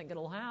I don't think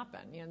it'll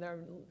happen.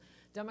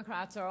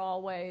 Democrats are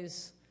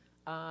always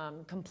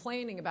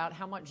complaining about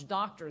how much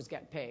doctors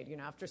get paid,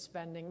 after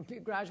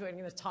graduating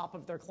at the top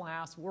of their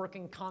class,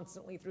 working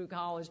constantly through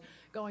college,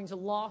 going to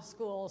law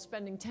school,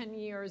 spending 10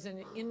 years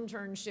in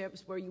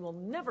internships where you will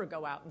never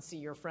go out and see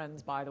your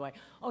friends, by the way.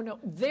 Oh, no,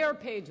 they're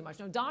paid too much.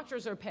 No,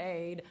 doctors are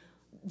paid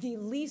the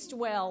least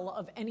well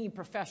of any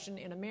profession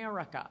in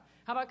America.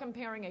 How about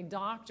comparing a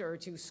doctor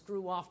to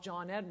screw-off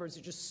John Edwards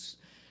who just,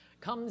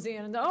 comes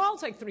in and, oh, I'll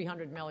take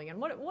 $300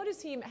 million.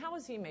 How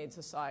has he made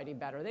society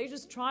better? They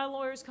just trial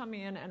lawyers come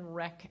in and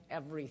wreck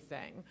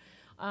everything.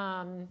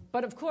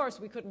 But of course,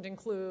 we couldn't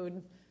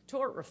include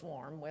tort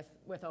reform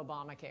with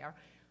Obamacare.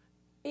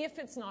 If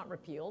it's not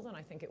repealed, and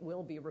I think it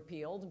will be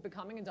repealed,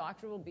 becoming a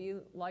doctor will be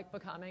like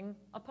becoming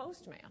a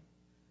postman.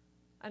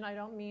 And I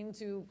don't mean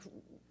to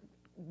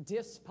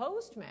diss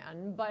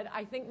postmen, but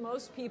I think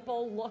most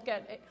people look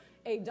at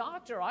a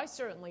doctor. I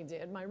certainly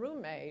did. My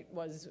roommate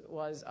was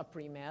a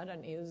pre-med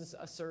and is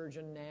a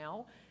surgeon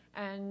now.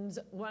 And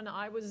when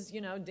I was,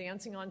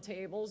 dancing on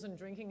tables and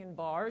drinking in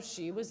bars,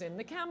 she was in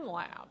the chem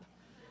lab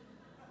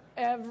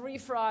every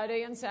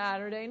Friday and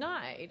Saturday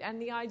night.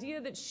 And the idea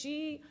that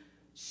she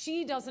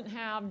doesn't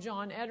have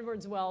John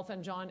Edwards' wealth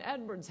and John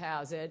Edwards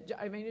has it,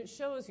 I mean, it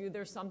shows you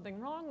there's something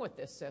wrong with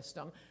this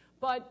system.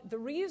 But the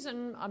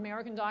reason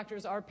American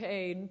doctors are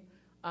paid,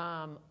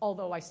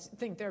 although I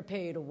think they're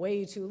paid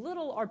way too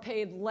little, are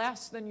paid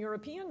less than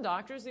European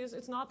doctors is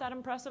it's not that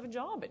impressive a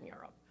job in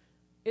Europe.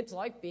 It's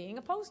like being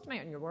a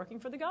postman. You're working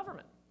for the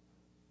government.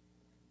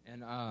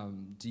 And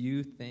do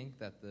you think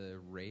that the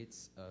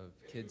rates of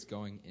kids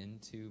going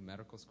into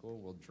medical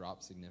school will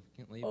drop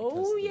significantly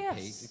because the pay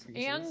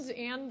decreases?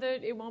 And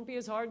that it won't be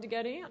as hard to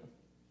get in.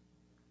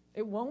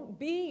 It won't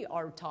be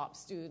our top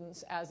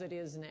students as it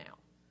is now.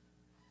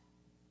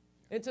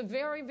 It's a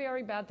very,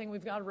 very bad thing.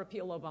 We've got to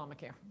repeal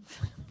Obamacare.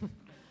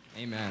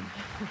 Amen.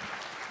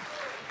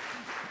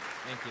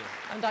 Thank you.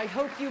 And I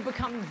hope you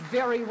become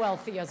very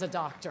wealthy as a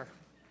doctor.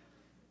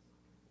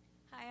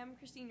 Hi, I'm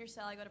Christine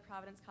Ursell. I go to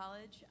Providence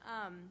College.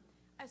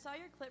 I saw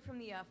your clip from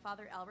the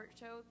Father Albert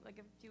show like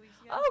a few weeks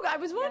ago. Oh, I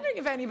was wondering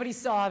if anybody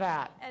saw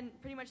that. And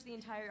pretty much the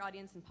entire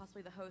audience and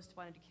possibly the host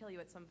wanted to kill you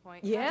at some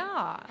point.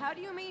 Yeah. How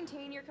do you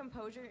maintain your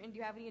composure, and do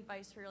you have any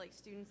advice for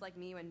students like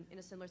me when in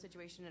a similar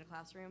situation in a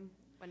classroom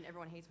when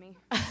everyone hates me?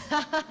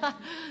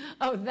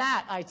 Oh,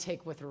 that I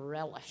take with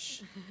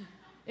relish.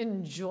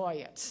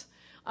 Enjoy it.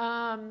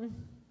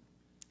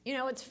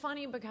 It's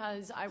funny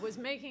because I was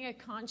making a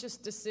conscious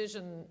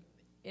decision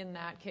in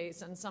that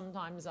case, and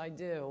sometimes I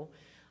do,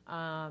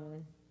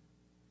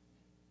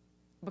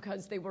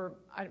 because they were,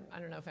 I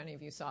don't know if any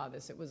of you saw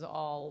this, it was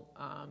all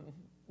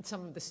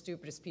some of the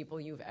stupidest people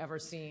you've ever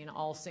seen,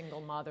 all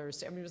single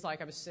mothers. I mean, it was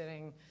like I was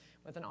sitting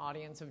with an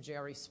audience of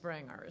Jerry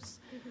Springers,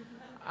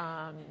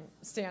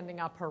 standing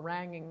up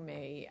haranguing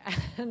me,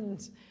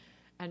 and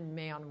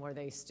man, were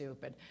they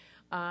stupid.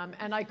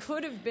 And I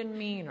could have been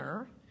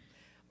meaner,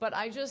 but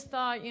I just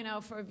thought,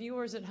 for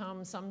viewers at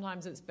home,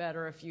 sometimes it's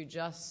better if you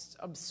just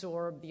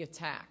absorb the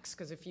attacks,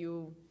 because if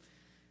you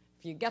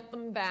get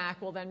them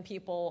back, well, then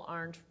people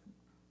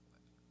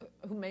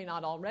who may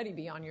not already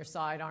be on your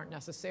side aren't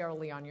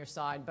necessarily on your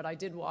side. But I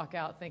did walk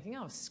out thinking,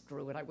 oh,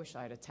 screw it, I wish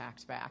I had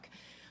attacked back.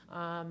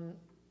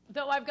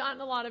 Though I've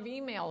gotten a lot of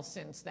emails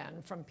since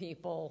then from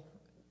people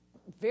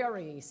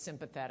very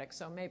sympathetic,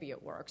 so maybe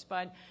it works.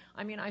 But,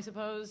 I mean, I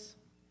suppose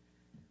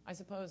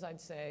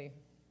I'd say,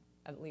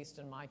 at least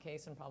in my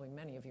case, and probably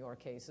many of your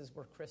cases,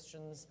 we're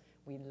Christians,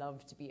 we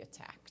love to be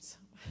attacked.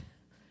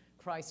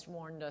 Christ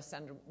warned us,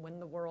 and when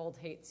the world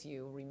hates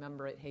you,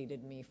 remember it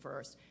hated me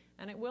first.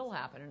 And it will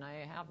happen, and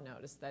I have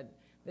noticed that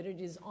it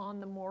is on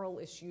the moral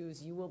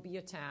issues you will be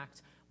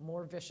attacked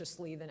more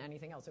viciously than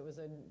anything else. It was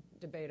a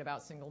debate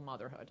about single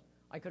motherhood.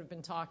 I could have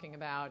been talking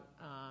about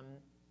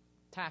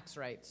tax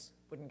rates.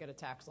 Wouldn't get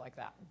attacked like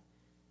that.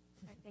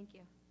 All right, thank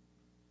you.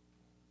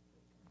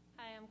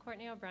 Hi, I'm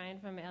Courtney O'Brien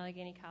from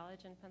Allegheny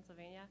College in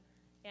Pennsylvania.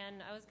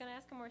 And I was going to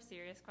ask a more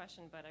serious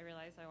question, but I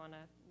realized I want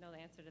to know the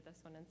answer to this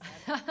one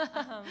instead.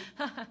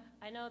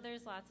 I know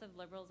there's lots of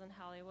liberals in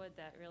Hollywood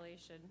that really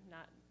should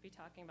not be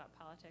talking about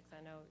politics.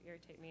 I know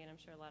irritate me, and I'm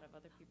sure a lot of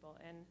other people.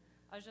 And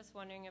I was just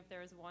wondering if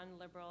there was one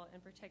liberal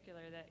in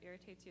particular that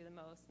irritates you the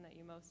most and that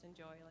you most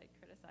enjoy, like,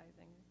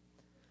 criticizing.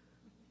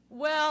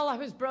 Well, I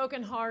was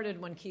brokenhearted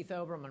when Keith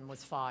Olbermann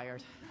was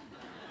fired.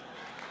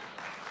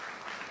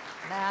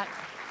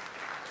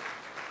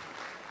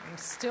 I'm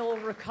still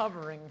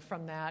recovering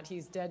from that.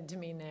 He's dead to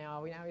me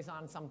now. Now he's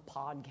on some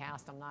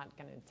podcast. I'm not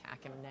going to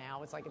attack him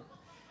now. It's like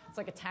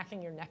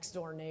attacking your next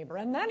door neighbor.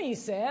 And then he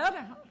said,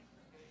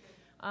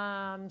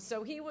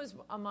 so he was,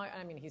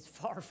 he's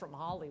far from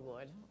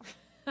Hollywood.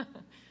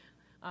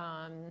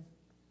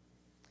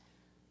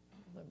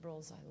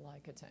 Liberals, I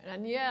like it.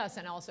 And yes,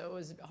 and also it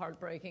was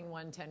heartbreaking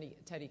when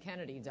Teddy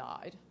Kennedy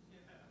died.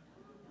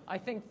 I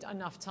think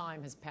enough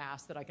time has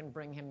passed that I can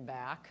bring him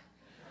back.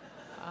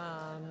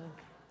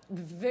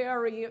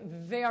 Very,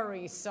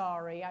 very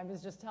sorry. I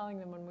was just telling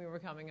them when we were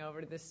coming over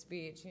to this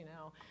speech, I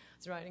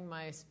was writing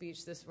my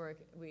speech this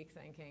week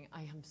thinking,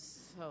 I am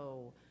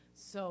so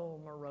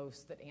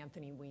morose that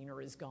Anthony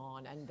Weiner is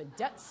gone, and the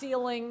debt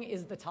ceiling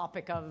is the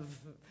topic of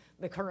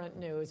the current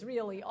news.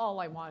 Really, all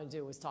I want to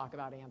do is talk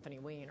about Anthony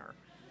Weiner.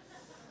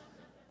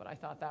 But I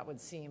thought that would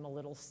seem a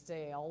little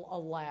stale.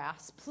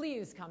 Alas,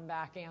 please come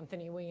back,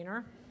 Anthony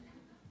Weiner.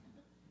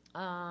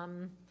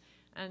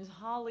 And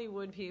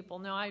Hollywood people,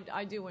 no,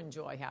 I do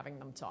enjoy having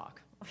them talk.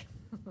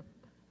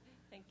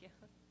 Thank you.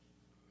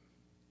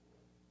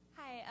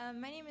 Hi,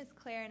 my name is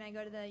Claire, and I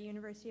go to the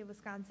University of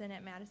Wisconsin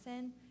at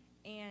Madison.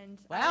 And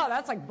Wow,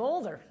 that's like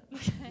Boulder.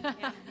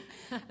 I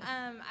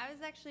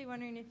was actually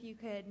wondering if you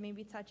could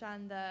maybe touch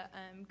on the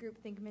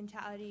groupthink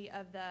mentality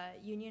of the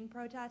union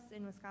protests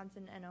in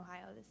Wisconsin and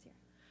Ohio this year.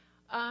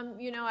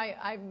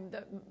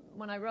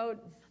 When I wrote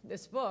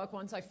this book,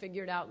 once I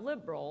figured out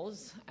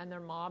liberals and their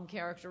mob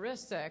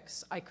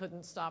characteristics, I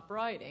couldn't stop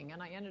writing.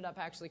 And I ended up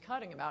actually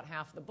cutting about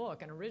half the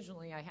book. And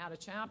originally I had a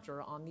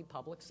chapter on the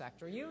public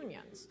sector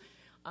unions.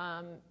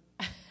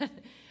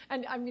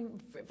 And I mean,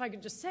 if I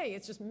could just say,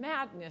 it's just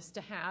madness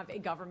to have a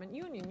government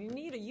union. You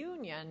need a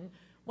union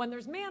when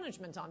there's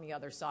management on the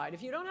other side.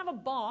 If you don't have a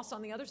boss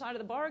on the other side of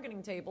the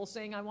bargaining table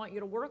saying, I want you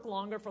to work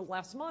longer for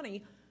less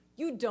money,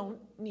 you don't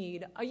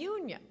need a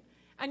union.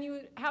 And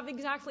you have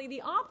exactly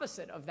the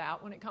opposite of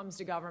that when it comes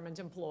to government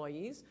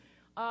employees,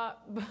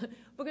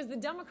 because the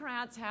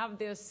Democrats have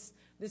this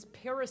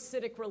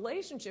parasitic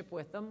relationship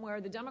with them where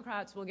the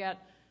Democrats will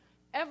get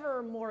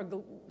ever more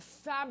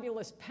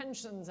fabulous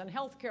pensions and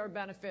health care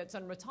benefits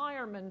and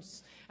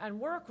retirements and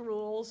work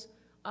rules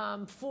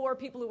for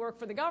people who work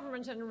for the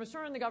government, and in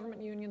return the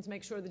government unions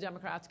make sure the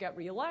Democrats get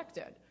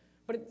reelected.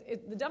 But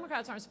the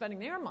Democrats aren't spending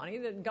their money.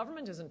 The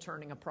government isn't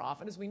turning a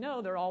profit. As we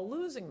know, they're all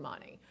losing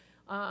money.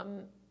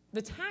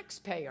 The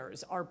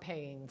taxpayers are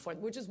paying for it,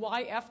 which is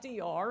why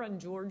FDR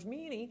and George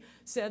Meany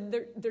said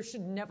there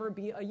should never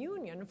be a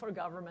union for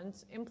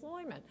government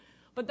employment.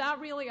 But that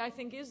really, I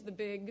think, is the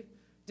big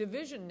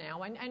division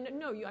now. And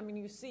no,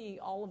 you see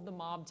all of the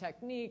mob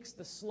techniques,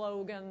 the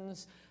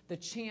slogans, the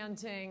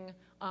chanting,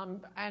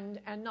 and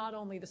not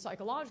only the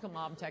psychological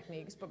mob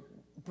techniques, but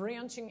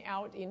branching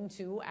out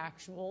into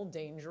actual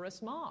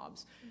dangerous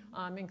mobs,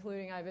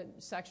 including, I have a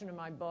section in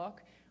my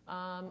book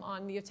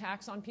on the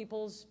attacks on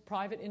people's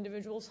private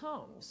individuals'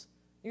 homes.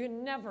 You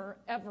can never,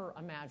 ever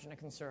imagine a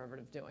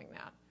conservative doing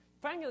that.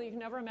 Frankly, you can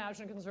never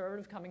imagine a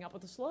conservative coming up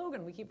with a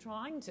slogan. We keep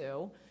trying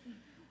to.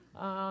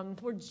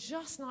 We're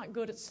just not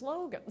good at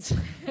slogans.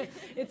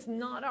 It's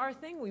not our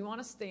thing. We want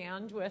to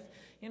stand with,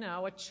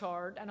 a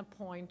chart and a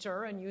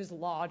pointer and use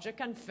logic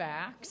and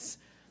facts.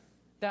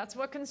 That's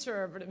what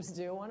conservatives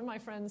do. One of my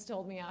friends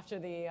told me after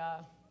the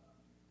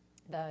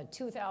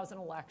 2000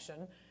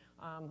 election,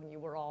 when you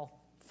were all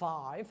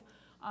 5,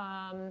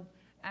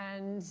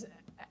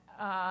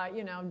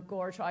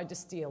 Gore tried to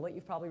steal it.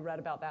 You've probably read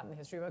about that in the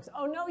history books.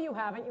 Oh, no, you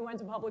haven't. You went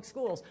to public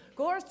schools.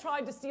 Gore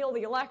tried to steal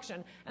the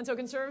election, and so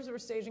conservatives were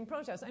staging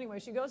protests. Anyway,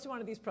 she goes to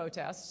one of these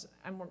protests,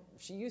 and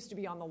she used to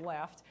be on the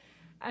left,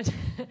 and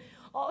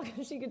all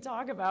she could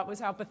talk about was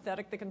how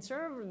pathetic the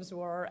conservatives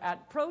were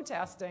at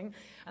protesting,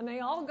 and they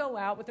all go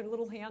out with their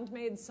little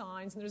handmade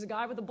signs, and there's a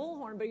guy with a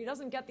bullhorn, but he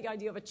doesn't get the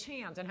idea of a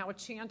chant and how a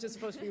chant is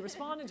supposed to be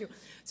responded to.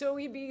 So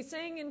he'd be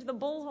saying into the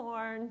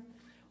bullhorn,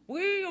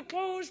 "We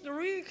oppose the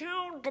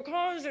recount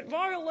because it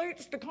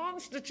violates the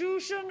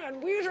Constitution,"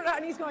 and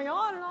he's going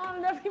on,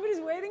 and everybody's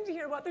waiting to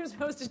hear what they're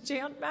supposed to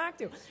chant back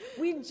to.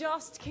 We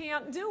just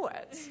can't do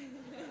it.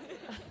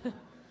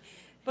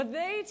 But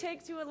they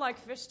take to it like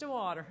fish to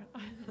water.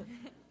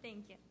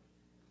 Thank you.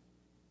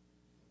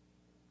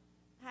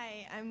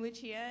 Hi, I'm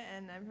Lucia,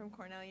 and I'm from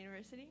Cornell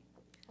University.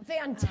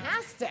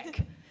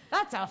 Fantastic.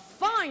 That's a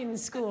fine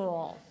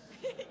school.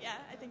 Yeah,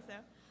 I think so.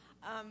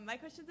 My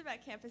question's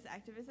about campus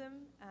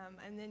activism.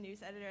 I'm the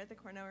news editor at the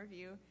Cornell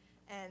Review,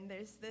 and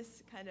there's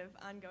this kind of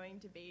ongoing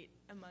debate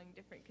among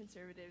different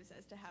conservatives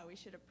as to how we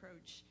should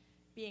approach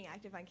being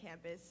active on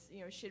campus.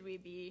 Should we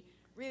be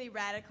really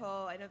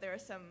radical? I know there are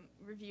some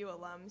Review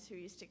alums who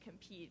used to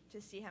compete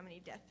to see how many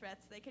death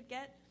threats they could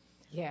get.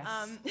 Yes.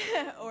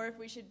 Or if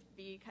we should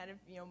be kind of,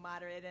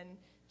 moderate and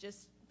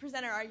just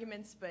present our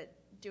arguments, but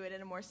do it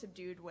in a more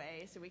subdued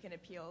way so we can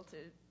appeal to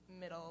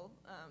middle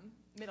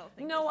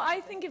thinkers. No, I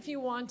think if you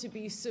want to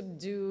be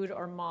subdued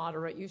or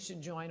moderate, you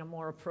should join a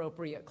more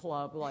appropriate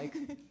club like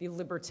the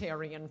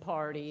Libertarian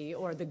Party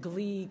or the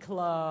Glee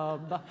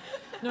Club.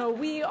 No,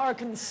 we are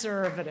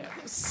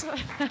conservatives.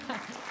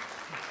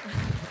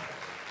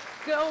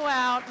 Go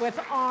out with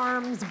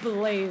arms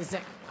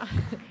blazing.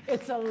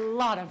 It's a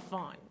lot of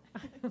fun.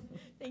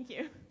 Thank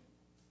you.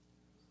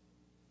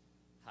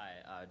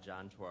 Hi,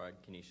 John Twarg,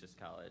 Canisius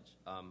College.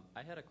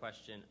 I had a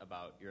question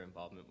about your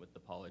involvement with the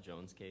Paula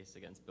Jones case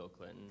against Bill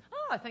Clinton.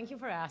 Oh, thank you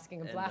for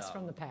asking. A blast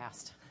from the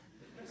past.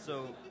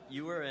 So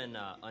you were an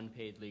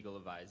unpaid legal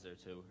advisor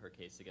to her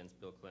case against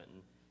Bill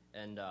Clinton,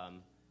 and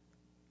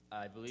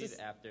I believe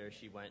after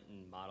she went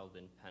and modeled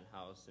in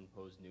Penthouse and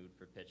posed nude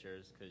for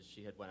pictures because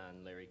she had went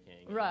on Larry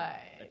King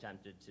and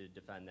attempted to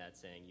defend that,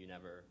 saying you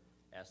never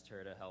asked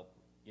her to help,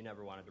 you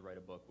never wanted to write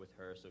a book with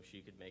her so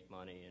she could make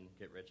money and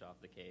get rich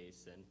off the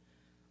case. And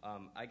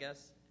I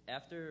guess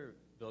after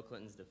Bill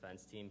Clinton's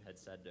defense team had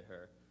said to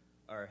her,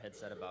 or had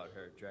said about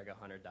her, drag a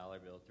 $100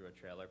 bill through a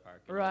trailer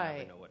park and you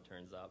never know what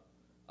turns up.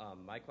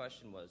 My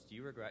question was, do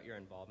you regret your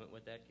involvement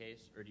with that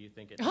case, or do you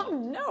think it helped? Oh,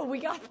 no, we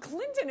got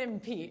Clinton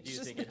impeached. Do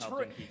you think it's it the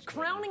helped impeach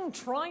crowning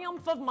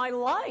triumph of my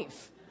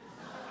life.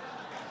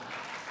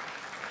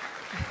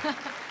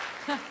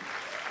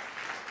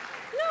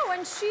 No,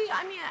 and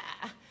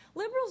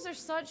liberals are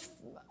such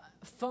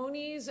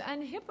phonies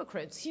and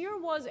hypocrites. Here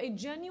was a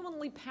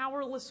genuinely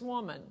powerless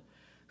woman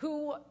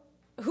who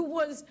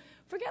was,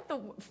 forget the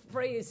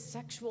phrase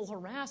sexual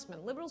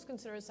harassment. Liberals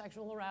consider it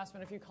sexual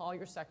harassment if you call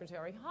your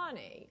secretary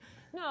honey.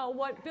 No,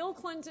 what Bill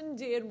Clinton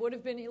did would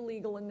have been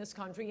illegal in this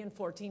country in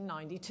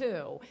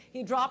 1492.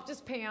 He dropped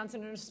his pants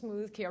and in a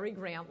smooth Cary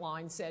Grant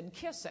line said,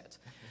 "Kiss it,"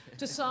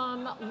 to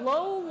some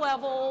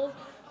low-level,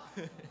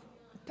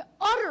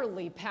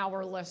 utterly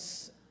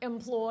powerless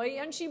employee,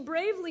 and she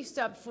bravely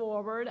stepped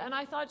forward, and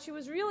I thought she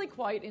was really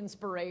quite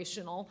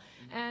inspirational.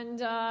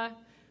 And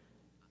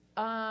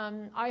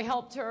I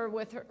helped her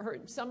with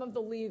some of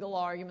the legal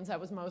arguments. That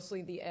was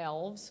mostly the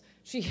elves.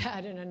 She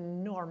had an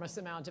enormous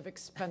amount of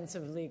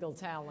expensive legal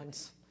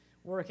talent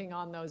working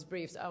on those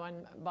briefs. Oh,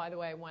 and by the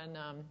way, when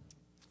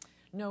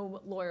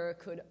no lawyer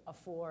could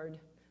afford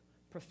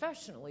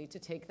professionally to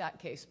take that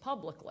case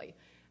publicly.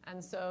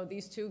 And so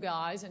these two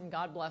guys, and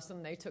God bless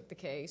them, they took the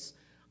case.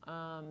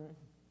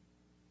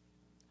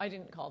 I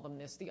didn't call them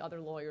this. The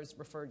other lawyers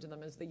referred to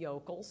them as the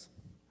yokels.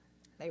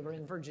 They were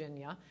in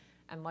Virginia.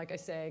 And like I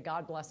say,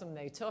 God bless them,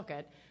 they took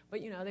it.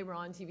 But, you know, they were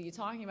on TV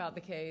talking about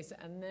the case,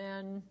 and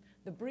then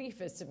the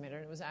brief is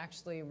submitted. It was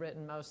actually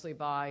written mostly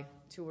by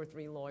 2 or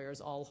 3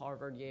 lawyers, all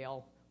Harvard,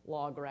 Yale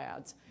law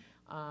grads.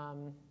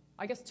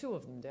 I guess 2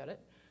 of them did it.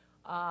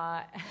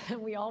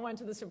 And we all went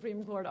to the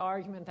Supreme Court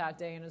argument that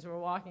day, and as we're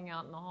walking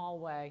out in the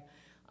hallway,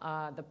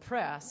 the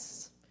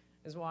press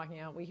is walking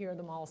out. We hear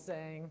them all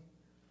saying,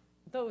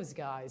 "Those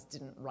guys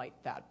didn't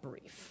write that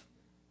brief."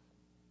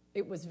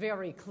 It was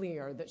very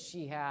clear that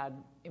she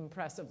had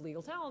impressive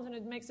legal talent, and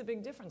it makes a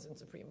big difference in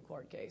Supreme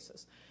Court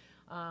cases.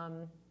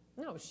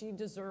 No, she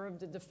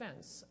deserved a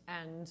defense,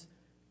 and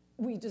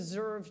we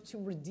deserve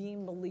to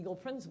redeem the legal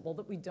principle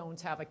that we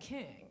don't have a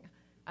king,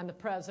 and the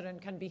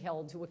president can be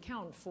held to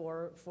account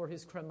for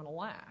his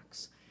criminal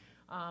acts,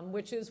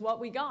 which is what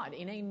we got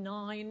in a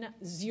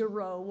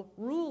 9-0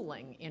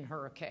 ruling in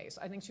her case.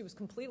 I think she was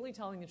completely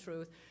telling the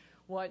truth.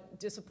 What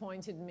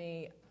disappointed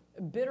me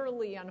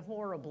bitterly and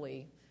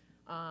horribly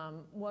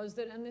was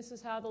that, and this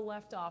is how the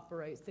left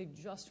operates, they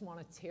just want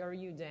to tear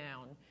you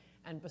down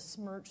and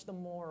besmirch the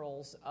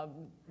morals of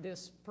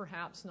this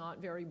perhaps not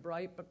very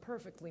bright but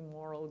perfectly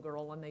moral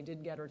girl, and they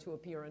did get her to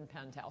appear in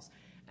Penthouse.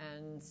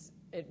 And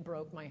it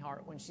broke my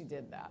heart when she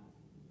did that,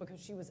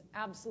 because she was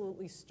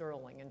absolutely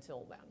sterling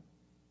until then.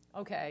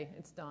 Okay,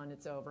 it's done,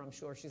 it's over. I'm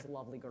sure she's a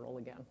lovely girl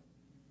again.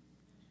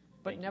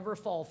 But never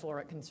fall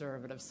for it,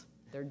 conservatives.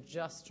 They're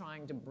just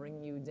trying to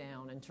bring you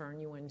down and turn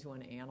you into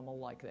an animal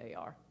like they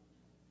are.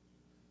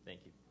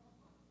 Thank you.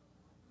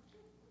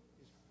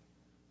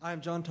 I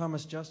am John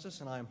Thomas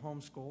Justice, and I am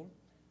homeschooled.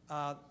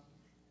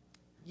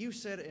 You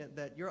said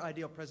that your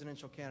ideal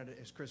presidential candidate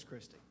is Chris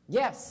Christie.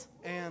 Yes.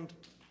 And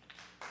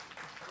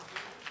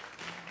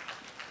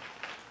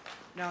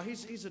now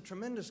he's a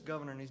tremendous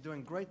governor, and he's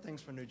doing great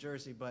things for New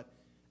Jersey, but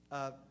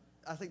I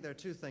think there are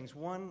 2 things.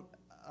 One,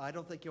 I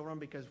don't think he'll run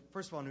because,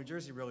 first of all, New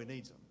Jersey really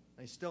needs him.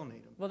 They still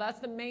need him. Well, that's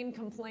the main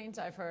complaint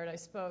I've heard. I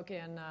spoke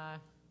in,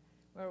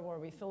 where were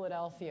we,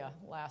 Philadelphia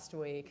last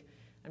week,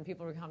 and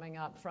people were coming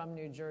up from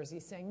New Jersey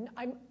saying,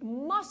 "I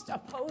must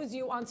oppose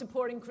you on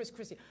supporting Chris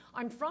Christie.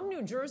 I'm from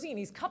New Jersey, and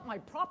he's cut my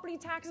property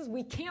taxes.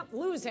 We can't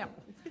lose him."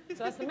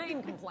 So that's the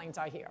main complaint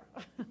I hear.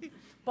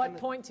 But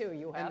point 2,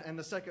 you have. And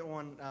the second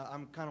one,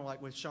 I'm kind of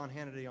like with Sean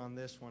Hannity on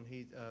this one.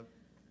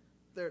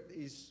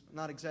 He's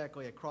not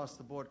exactly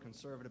across-the-board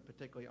conservative,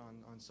 particularly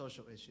on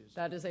social issues.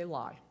 That is a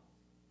lie.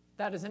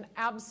 That is an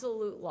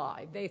absolute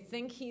lie. They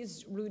think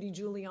he's Rudy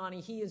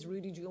Giuliani. He is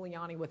Rudy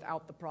Giuliani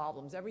without the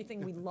problems.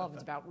 Everything we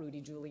loved about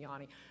Rudy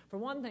Giuliani. For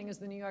one thing, is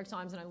the New York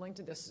Times, and I linked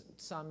to this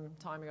some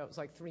time ago, it was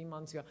like 3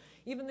 months ago,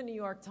 even the New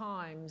York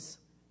Times,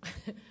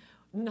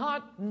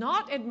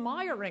 not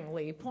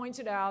admiringly,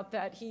 pointed out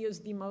that he is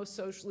the most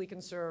socially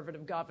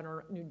conservative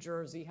governor New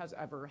Jersey has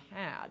ever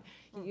had.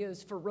 He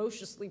is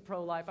ferociously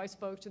pro-life. I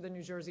spoke to the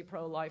New Jersey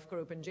pro-life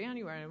group in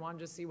January and wanted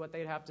to see what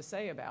they'd have to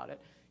say about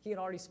it. He had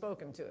already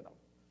spoken to them.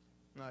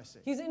 I see.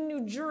 He's in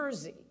New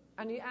Jersey.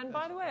 And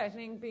by the way, I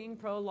think being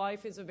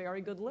pro-life is a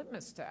very good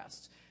litmus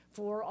test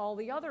for all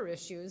the other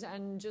issues.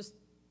 And just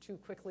to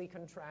quickly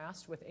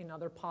contrast with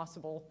another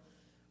possible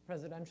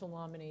presidential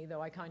nominee,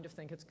 though I kind of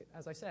think it's,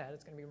 as I said,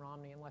 it's going to be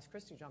Romney unless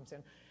Christie jumps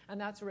in, and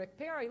that's Rick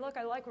Perry. Look,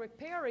 I like Rick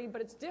Perry,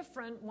 but it's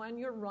different when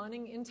you're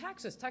running in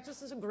Texas.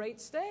 Texas is a great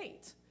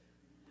state.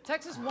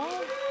 Texas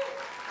won't...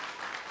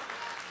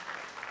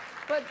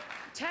 But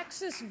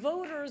Texas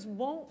voters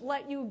won't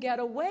let you get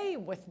away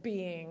with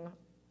being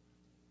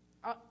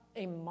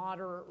a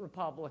moderate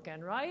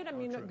Republican, right? I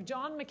mean,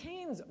 John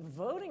McCain's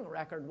voting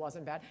record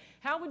wasn't bad.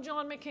 How would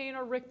John McCain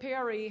or Rick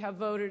Perry have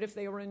voted if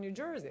they were in New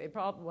Jersey? They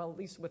probably, well, at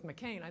least with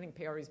McCain, I think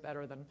Perry's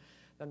better than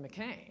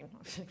McCain.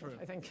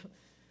 I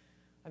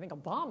think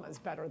Obama's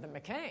better than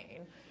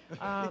McCain.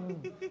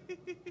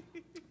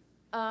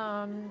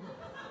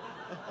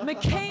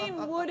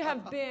 McCain would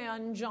have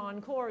been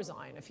John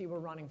Corzine if he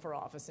were running for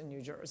office in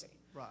New Jersey.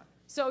 Right.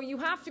 So you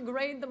have to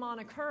grade them on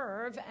a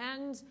curve,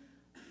 and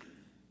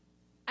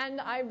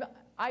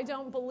I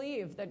don't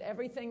believe that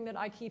everything that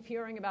I keep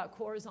hearing about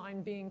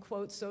Corzine being,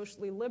 quote,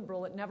 socially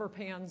liberal, it never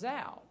pans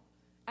out.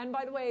 And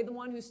by the way, the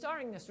one who's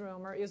starting this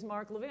rumor is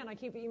Mark Levin.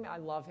 I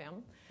love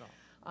him.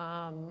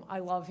 I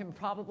love him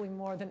probably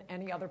more than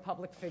any other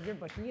public figure,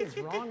 but he is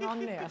wrong on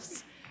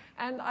this.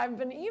 And I've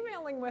been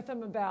emailing with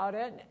him about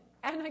it,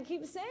 and I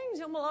keep saying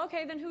to him, well,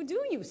 okay, then who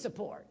do you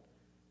support?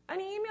 And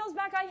he emails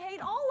back, I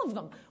hate all of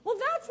them. Well,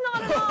 that's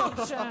not an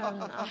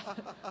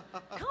option.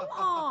 Come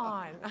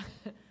on.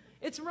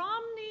 It's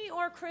Romney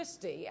or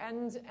Christie.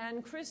 And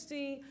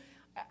Christie,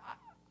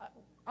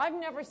 I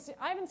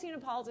haven't seen a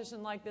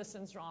politician like this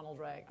since Ronald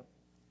Reagan.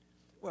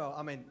 Well,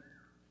 I mean,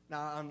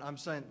 now I'm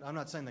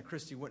not saying that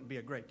Christie wouldn't be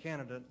a great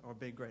candidate or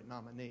be a great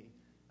nominee.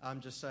 I'm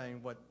just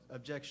saying what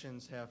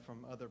objections have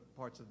from other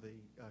parts of the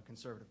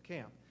conservative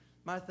camp.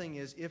 My thing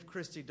is, if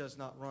Christie does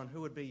not run,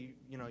 who would be,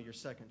 your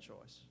second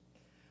choice?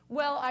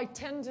 Well, I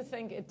tend to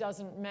think it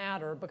doesn't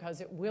matter because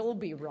it will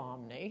be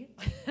Romney.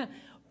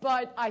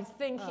 But I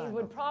think he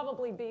would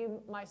probably be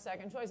my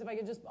second choice. If I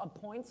could just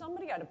appoint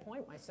somebody, I'd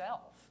appoint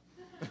myself.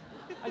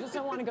 I just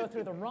don't want to go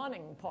through the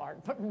running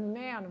part, but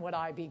man, would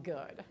I be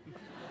good.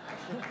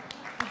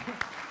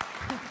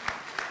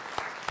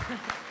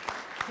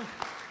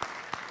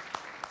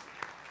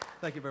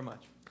 Thank you very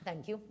much.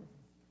 Thank you.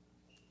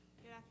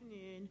 Good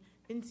afternoon.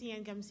 Vinci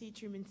Ann Gumsey,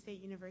 Truman State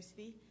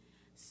University.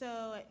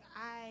 So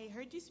I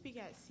heard you speak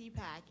at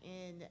CPAC,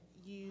 and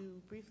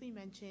you briefly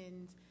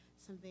mentioned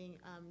something,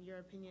 your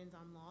opinions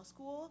on law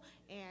school,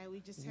 and we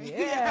just heard,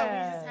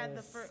 yes. we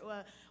just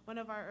had one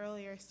of our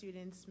earlier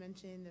students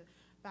mentioned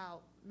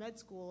about med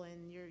school,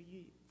 and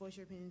you voice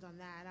your opinions on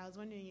that. I was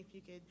wondering if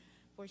you could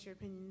voice your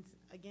opinions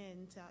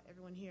again to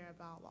everyone here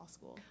about law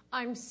school.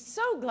 I'm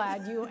so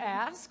glad you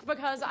asked,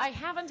 because I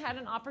haven't had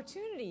an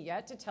opportunity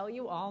yet to tell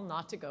you all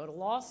not to go to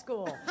law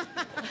school.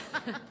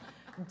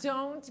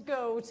 Don't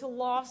go to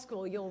law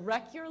school. You'll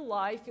wreck your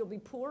life. You'll be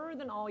poorer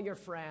than all your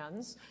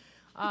friends.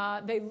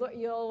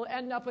 You'll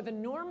end up with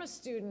enormous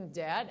student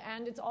debt,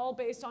 and it's all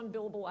based on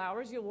billable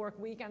hours. You'll work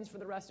weekends for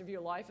the rest of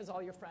your life as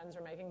all your friends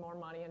are making more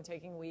money and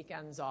taking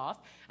weekends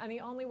off. And the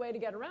only way to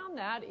get around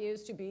that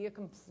is to be a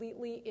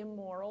completely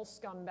immoral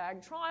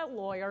scumbag trial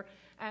lawyer.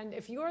 And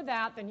if you're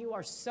that, then you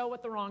are so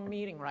at the wrong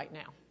meeting right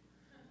now.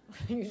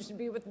 You should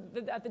be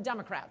at the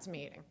Democrats'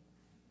 meeting.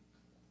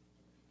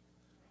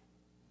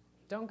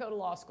 Don't go to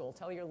law school.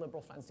 Tell your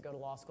liberal friends to go to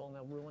law school, and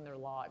they'll ruin their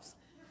lives.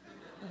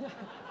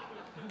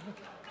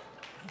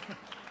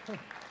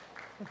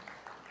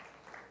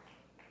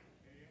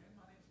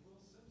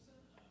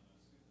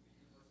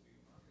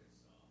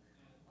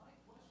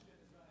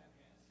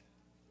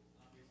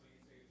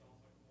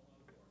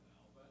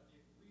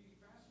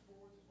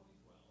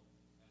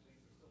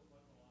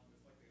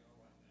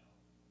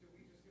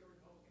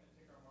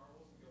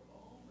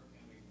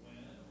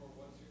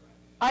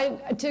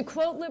 To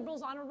quote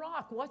liberals on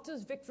Iraq, what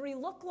does victory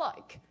look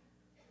like?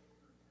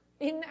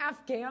 In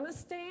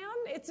Afghanistan,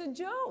 it's a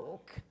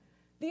joke.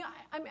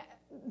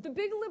 The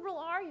big liberal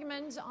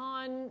argument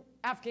on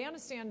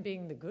Afghanistan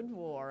being the good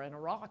war and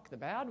Iraq the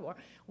bad war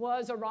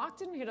was Iraq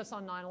didn't hit us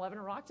on 9/11,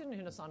 Iraq didn't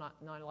hit us on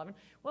 9/11.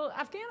 Well,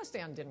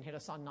 Afghanistan didn't hit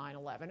us on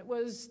 9/11.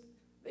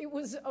 It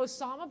was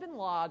Osama bin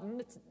Laden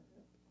that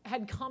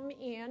had come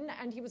in,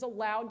 and he was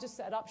allowed to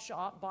set up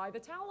shop by the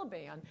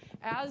Taliban.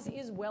 As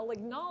is well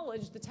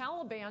acknowledged, the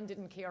Taliban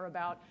didn't care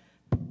about.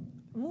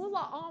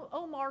 Mullah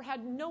Omar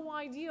had no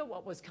idea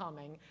what was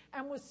coming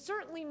and was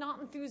certainly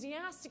not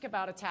enthusiastic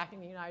about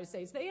attacking the United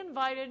States. They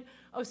invited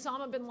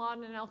Osama bin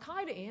Laden and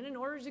al-Qaeda in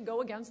order to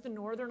go against the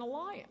Northern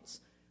Alliance.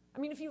 I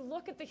mean, if you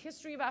look at the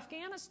history of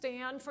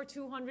Afghanistan for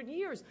 200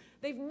 years,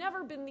 they've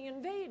never been the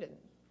invaded.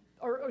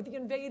 Or the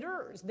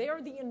invaders.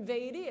 They're the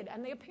invaded,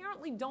 and they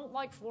apparently don't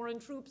like foreign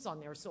troops on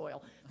their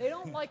soil. They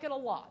don't like it a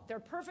lot. They're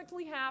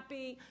perfectly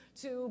happy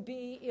to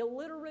be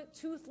illiterate,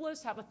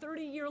 toothless, have a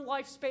 30-year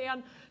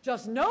lifespan.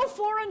 Just no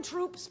foreign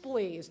troops,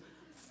 please.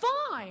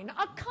 Fine,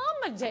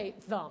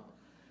 accommodate them.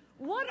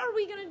 What are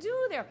we going to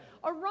do there?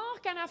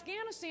 Iraq and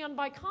Afghanistan,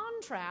 by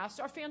contrast,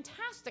 are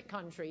fantastic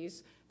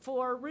countries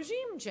for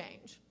regime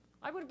change.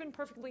 I would have been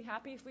perfectly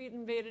happy if we had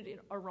invaded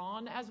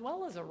Iran as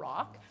well as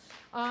Iraq.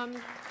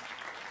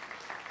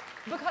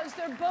 Because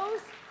they're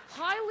both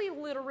highly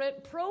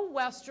literate,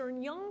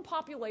 pro-Western, young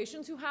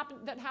populations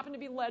that happen to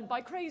be led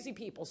by crazy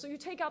people. So you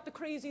take out the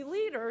crazy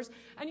leaders,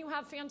 and you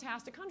have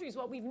fantastic countries.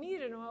 What we've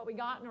needed and what we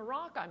got in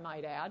Iraq, I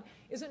might add,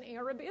 is an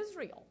Arab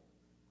Israel.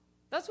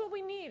 That's what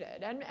we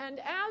needed. And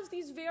as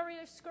these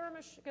various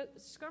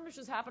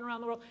skirmishes happen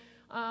around the world,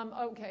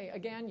 okay,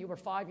 again, you were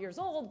 5 years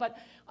old, but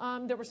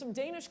there were some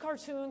Danish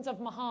cartoons of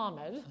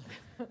Muhammad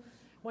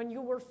when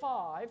you were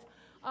 5.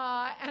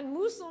 And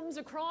Muslims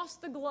across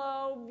the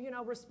globe,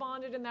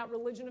 responded in that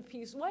religion of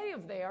peace way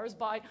of theirs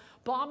by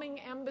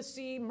bombing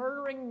embassy,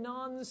 murdering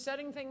nuns,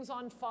 setting things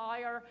on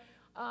fire.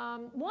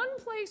 One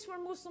place where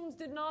Muslims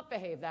did not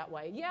behave that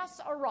way, yes,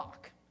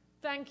 Iraq.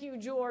 Thank you,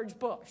 George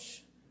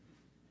Bush.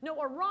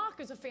 No, Iraq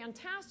is a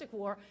fantastic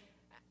war.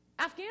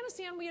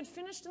 Afghanistan, we had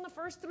finished in the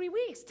first 3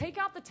 weeks. Take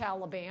out the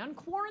Taliban,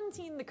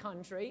 quarantine the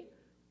country,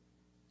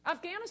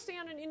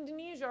 Afghanistan and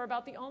Indonesia are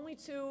about the only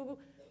two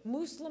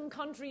Muslim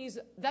countries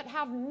that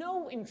have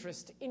no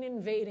interest in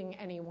invading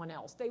anyone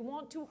else. They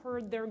want to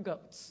herd their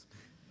goats.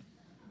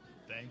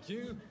 Thank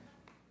you.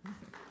 Hi,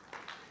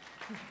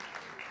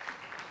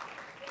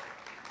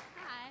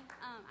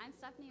 I'm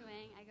Stephanie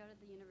Wang. I go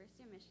to the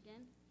University of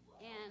Michigan.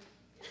 And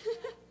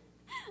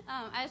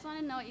I just want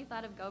to know what you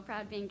thought of Go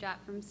Proud being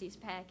dropped from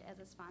CPAC as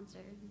a sponsor.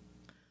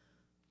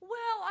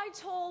 Well, I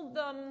told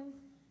them,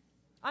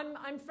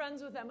 I'm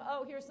friends with them.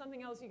 Oh, here's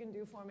something else you can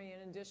do for me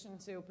in addition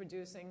to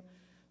producing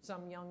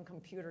some young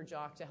computer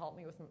jock to help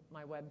me with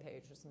my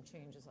webpage or some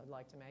changes I'd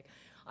like to make.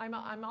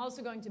 I'm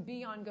also going to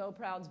be on Go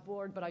Proud's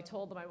board, but I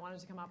told them I wanted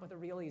to come up with a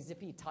really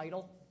zippy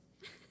title.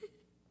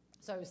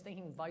 So I was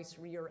thinking Vice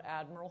Rear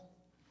Admiral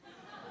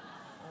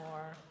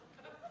or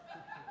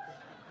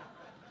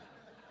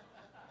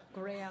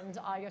Grand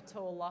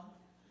Ayatollah.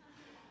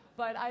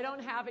 But I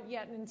don't have it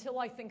yet, and until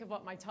I think of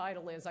what my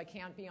title is, I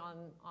can't be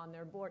on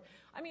their board.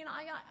 I mean,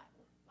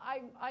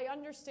 I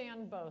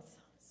understand both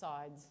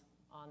sides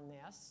on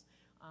this.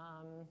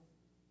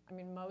 I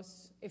mean,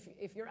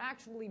 if you're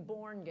actually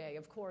born gay,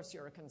 of course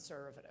you're a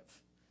conservative,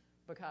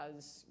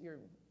 because you're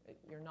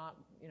not,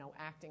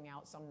 acting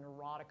out some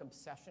neurotic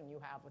obsession you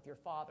have with your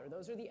father.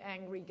 Those are the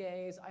angry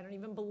gays. I don't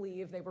even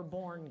believe they were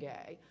born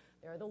gay.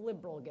 They're the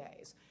liberal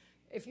gays.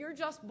 If you're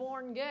just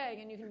born gay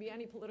and you can be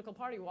any political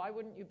party, why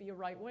wouldn't you be a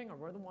right-winger?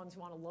 We're the ones who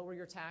want to lower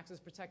your taxes,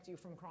 protect you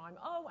from crime,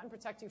 and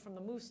protect you from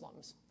the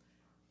Muslims.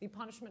 The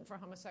punishment for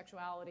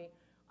homosexuality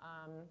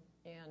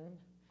in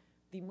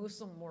the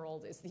Muslim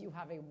world is that you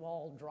have a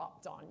wall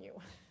dropped on you.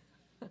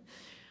 I'm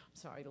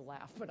sorry to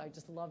laugh, but I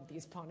just love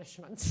these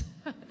punishments.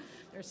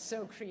 They're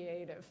so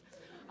creative.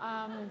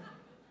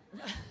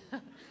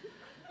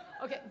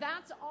 Okay,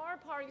 that's our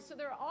party. So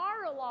there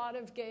are a lot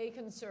of gay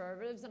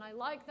conservatives, and I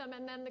like them.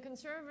 And then the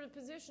conservative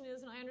position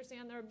is, and I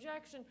understand their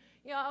objection,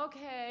 yeah,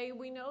 okay,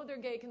 we know they're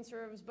gay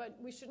conservatives, but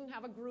we shouldn't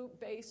have a group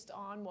based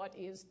on what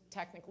is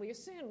technically a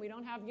sin. We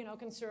don't have,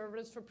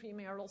 conservatives for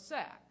premarital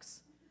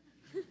sex.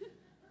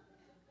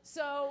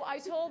 So I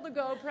told the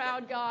Go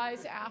Proud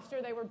guys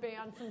after they were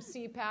banned from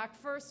CPAC,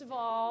 first of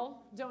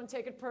all, don't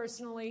take it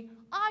personally,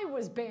 I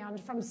was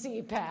banned from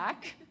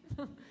CPAC.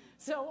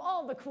 So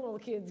all the cool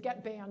kids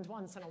get banned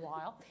once in a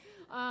while,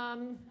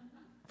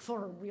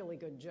 for a really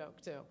good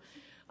joke, too.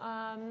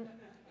 And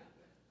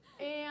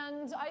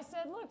I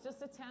said, look,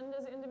 just attend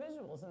as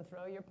individuals and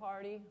throw your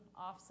party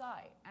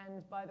off-site.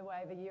 And by the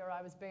way, the year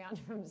I was banned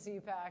from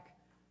CPAC,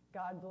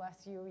 God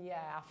bless you,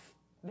 YAF,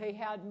 they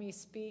had me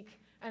speak,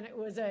 and it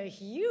was a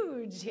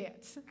huge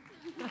hit.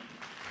 Thank you.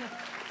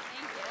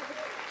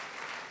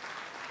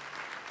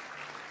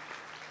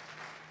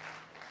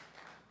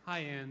 Hi,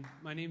 Ann.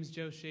 My name's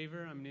Joe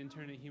Shaver. I'm an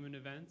intern at Human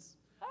Events.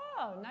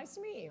 Oh, nice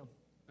to meet you.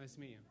 Nice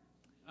to meet you.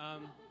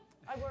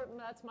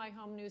 That's my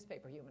home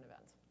newspaper, Human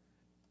Events.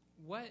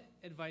 What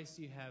advice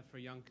do you have for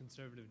young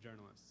conservative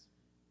journalists?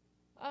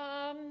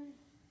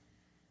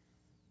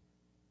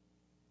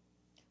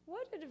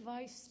 What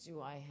advice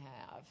do I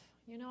have?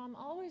 I'm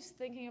always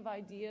thinking of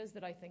ideas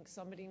that I think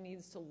somebody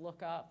needs to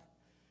look up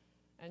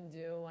and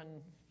do,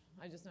 and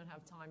I just don't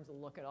have time to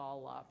look it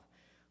all up.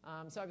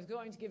 So I was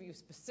going to give you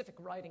specific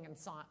writing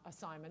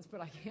assignments, but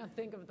I can't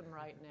think of them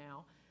right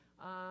now.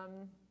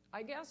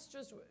 I guess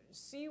just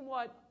see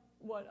what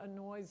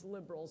annoys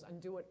liberals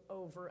and do it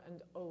over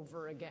and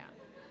over again.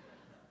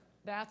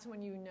 That's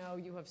when you know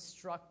you have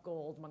struck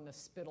gold, when the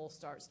spittle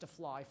starts to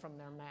fly from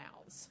their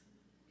mouths.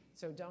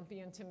 So don't be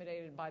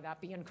intimidated by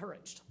that. Be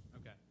encouraged.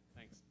 Okay,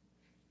 thanks.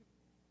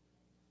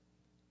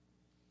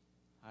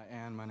 Hi,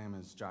 Ann. My name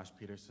is Josh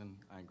Peterson.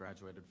 I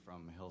graduated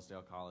from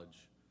Hillsdale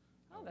College.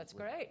 Oh, that's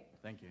great.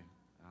 Thank you.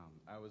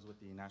 I was with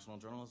the National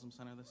Journalism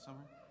Center this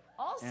summer.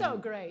 Also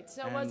great.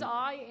 So was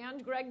I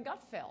and Greg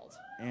Gutfeld,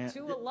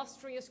 two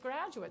illustrious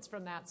graduates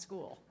from that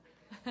school.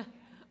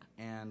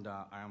 And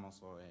I am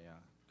also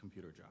a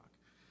computer jock.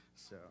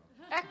 So.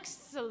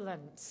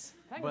 Excellent.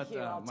 Thank you.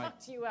 I'll talk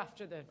to you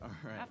after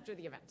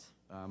the event.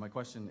 My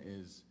question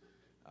is,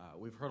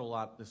 we've heard a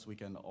lot this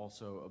weekend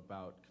also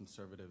about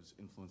conservatives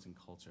influencing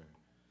culture.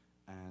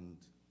 And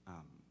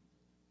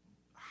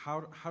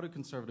how do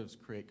conservatives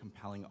create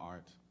compelling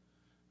art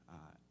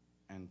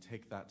and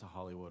take that to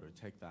Hollywood or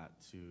take that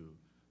to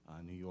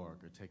New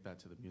York or take that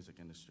to the music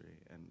industry?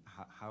 And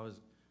how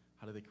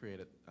do they create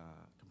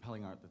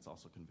compelling art that's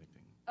also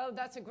convicting? Oh,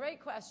 that's a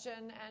great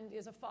question and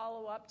is a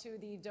follow-up to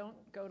the don't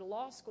go to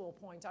law school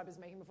point I was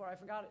making before. I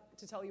forgot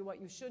to tell you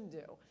what you should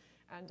do.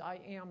 And I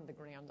am the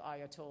Grand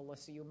Ayatollah,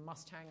 so you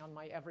must hang on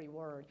my every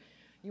word.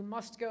 You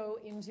must go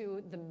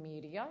into the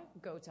media,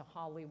 go to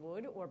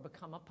Hollywood, or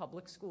become a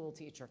public school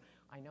teacher.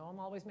 I know I'm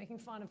always making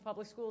fun of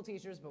public school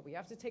teachers, but we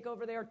have to take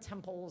over their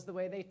temples the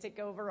way they take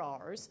over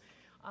ours.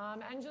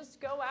 And just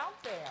go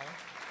out there.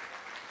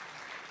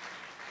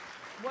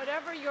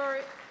 Whatever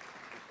your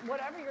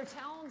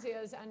talent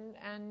is,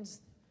 and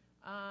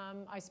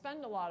I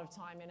spend a lot of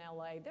time in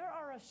LA, there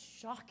are a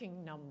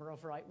shocking number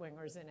of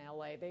right-wingers in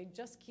LA. They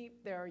just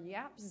keep their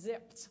yaps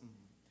zipped.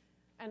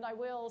 And I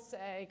will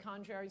say,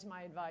 contrary to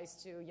my advice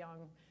to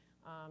young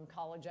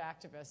college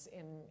activists.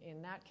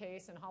 In that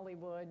case, in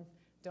Hollywood,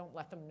 don't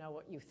let them know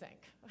what you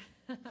think.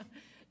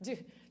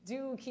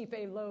 do keep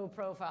a low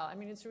profile. I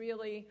mean, it's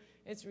really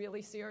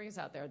serious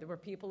out there. There were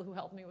people who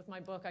helped me with my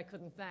book I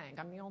couldn't thank.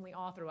 I'm the only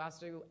author who has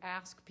to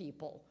ask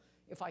people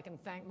if I can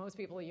thank. Most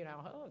people,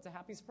 oh, it's a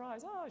happy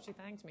surprise. Oh, she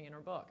thanked me in her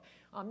book.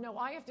 No,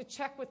 I have to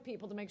check with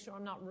people to make sure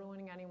I'm not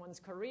ruining anyone's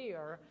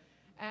career.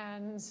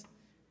 And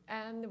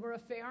there were a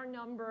fair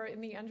number in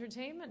the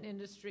entertainment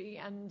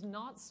industry, and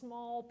not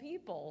small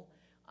people,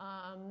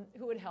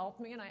 who had helped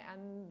me,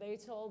 and they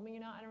told me,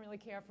 I don't really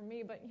care for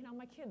me, but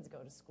my kids go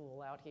to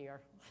school out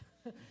here.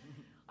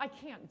 I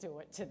can't do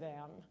it to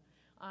them.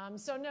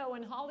 So no,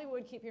 in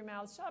Hollywood, keep your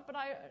mouth shut.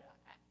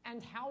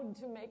 And how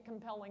to make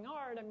compelling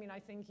art, I mean, I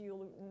think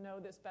you know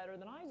this better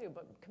than I do,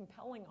 but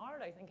compelling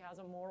art, I think, has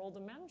a moral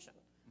dimension.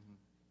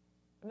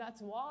 And that's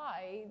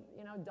why,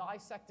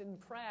 dissected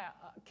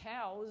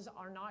cows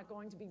are not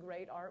going to be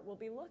great art we'll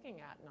be looking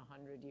at in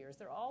 100 years.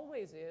 There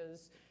always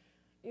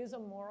is a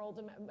moral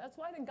dimension. That's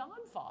why The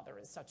Godfather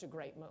is such a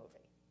great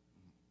movie.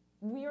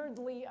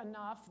 Weirdly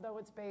enough, though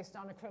it's based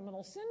on a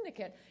criminal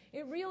syndicate,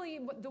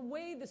 the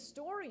way the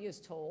story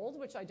is told,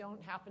 which I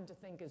don't happen to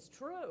think is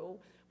true,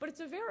 but it's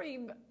a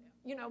very,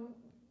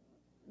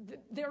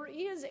 there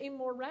is a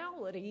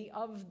morality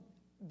of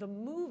the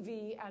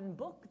movie and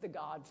book The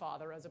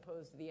Godfather as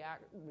opposed to the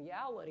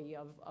reality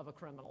of a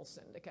criminal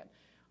syndicate.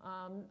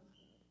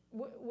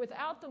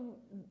 Without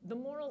the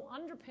moral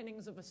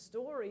underpinnings of a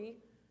story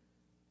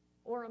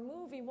or a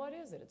movie, what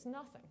is it? It's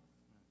nothing.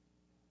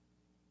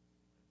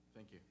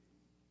 Thank you.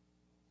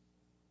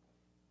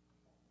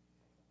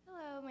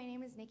 Hello, my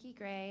name is Nikki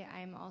Gray.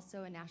 I'm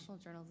also a National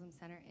Journalism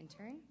Center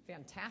intern.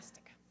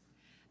 Fantastic.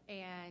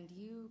 And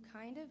you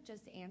kind of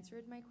just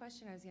answered my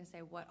question. I was going to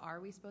say, what are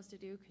we supposed to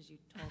do? Because you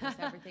told us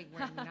everything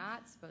we're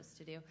not supposed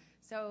to do.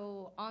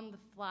 So on the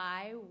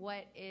fly,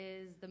 what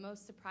is the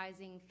most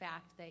surprising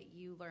fact that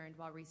you learned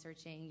while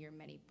researching your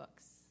many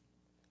books?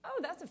 Oh,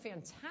 that's a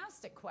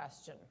fantastic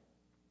question.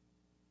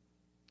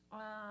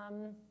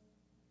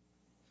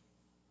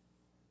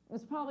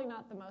 It's probably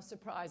not the most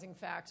surprising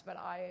fact, but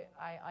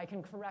I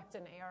can correct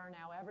an error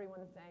now.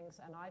 Everyone thinks,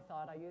 and I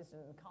thought I used it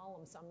in a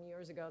column some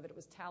years ago, that it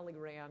was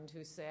Talleyrand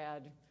who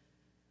said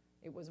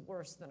it was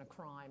worse than a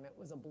crime. It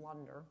was a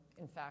blunder.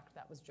 In fact,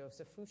 that was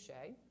Joseph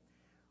Fouché.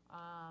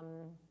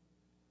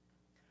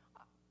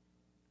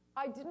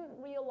 I didn't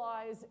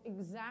realize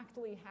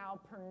exactly how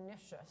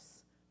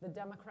pernicious the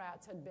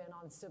Democrats had been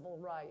on civil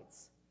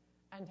rights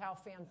and how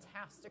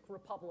fantastic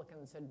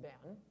Republicans had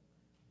been.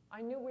 I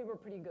knew we were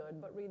pretty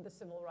good, but read the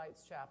civil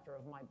rights chapter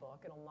of my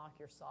book. It'll knock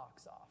your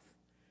socks off.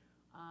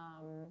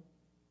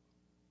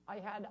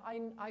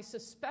 I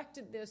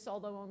suspected this,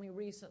 although only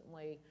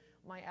recently,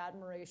 my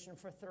admiration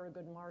for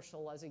Thurgood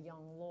Marshall as a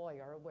young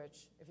lawyer,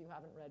 which, if you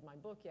haven't read my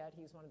book yet,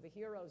 he's one of the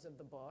heroes of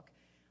the book.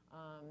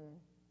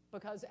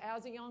 Because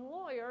as a young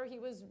lawyer, he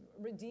was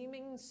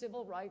redeeming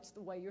civil rights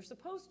the way you're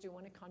supposed to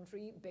in a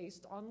country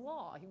based on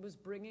law. He was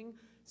bringing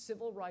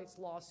civil rights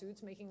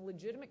lawsuits, making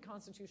legitimate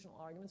constitutional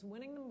arguments,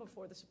 winning them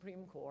before the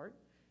Supreme Court.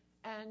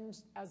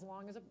 And as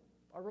long as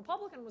a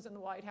Republican was in the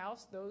White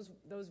House, those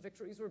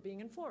victories were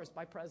being enforced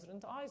by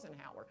President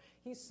Eisenhower.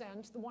 He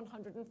sent the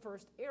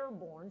 101st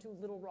Airborne to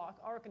Little Rock,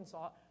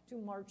 Arkansas, to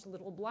march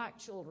little black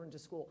children to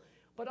school.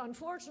 But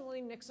unfortunately,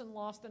 Nixon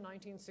lost the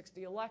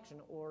 1960 election,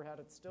 or had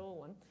it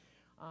stolen.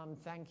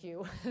 Thank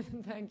you.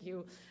 Thank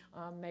you,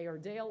 Mayor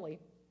Daley.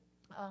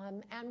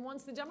 And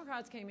once the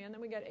Democrats came in, then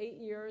we got 8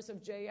 years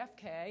of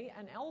JFK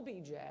and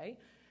LBJ,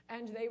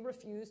 and they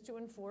refused to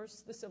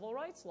enforce the civil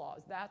rights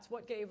laws. That's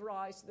what gave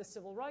rise to the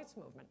civil rights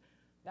movement.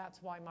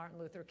 That's why Martin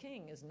Luther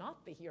King is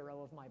not the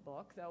hero of my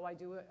book, though I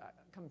do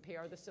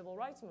compare the civil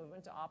rights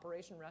movement to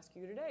Operation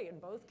Rescue Today. In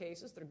both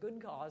cases, they're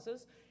good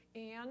causes,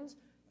 and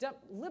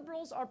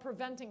liberals are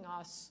preventing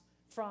us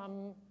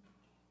from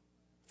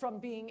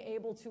being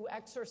able to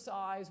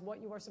exercise what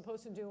you are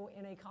supposed to do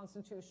in a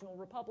constitutional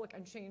republic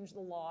and change the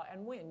law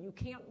and win. You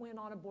can't win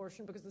on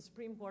abortion because the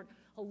Supreme Court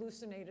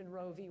hallucinated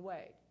Roe v.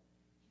 Wade.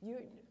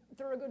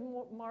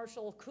 Thurgood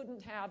Marshall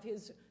couldn't have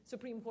his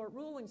Supreme Court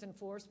rulings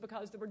enforced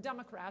because there were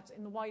Democrats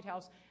in the White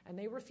House, and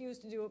they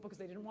refused to do it because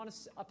they didn't want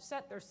to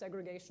upset their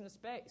segregationist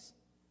base.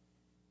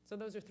 So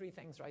those are 3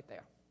 things right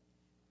there.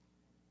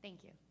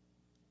 Thank you.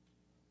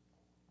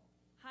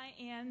 Hi,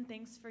 Anne.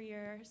 Thanks for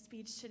your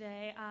speech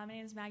today. My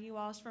name is Maggie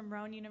Walsh from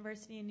Rowan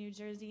University in New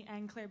Jersey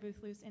and Claire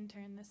Booth-Luce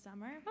intern this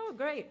summer. Oh,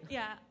 great.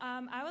 Yeah.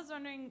 I was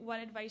wondering what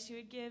advice you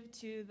would give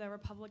to the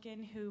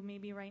Republican who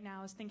maybe right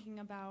now is thinking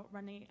about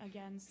running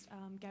against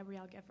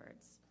Gabrielle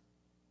Giffords.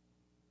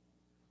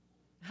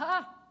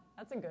 Ha!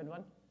 That's a good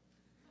one.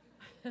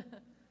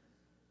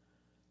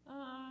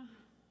 I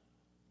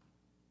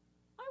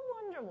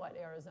wonder what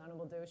Arizona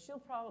will do. She'll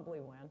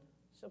probably win.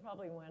 She'll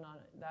probably win on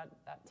it.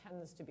 That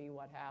tends to be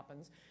what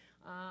happens.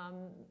 I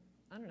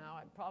don't know.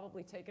 I'd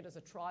probably take it as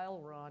a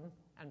trial run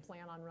and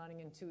plan on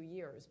running in 2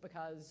 years,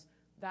 because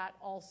that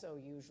also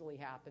usually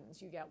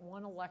happens. You get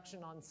one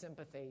election on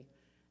sympathy,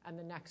 and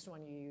the next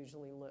one you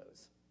usually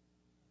lose.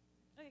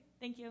 Okay,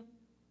 thank you.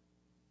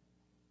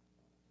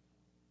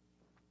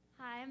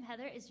 Hi, I'm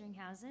Heather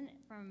Isringhausen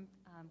from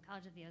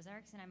College of the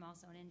Ozarks, and I'm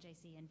also an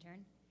NJC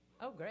intern.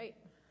 Oh, great.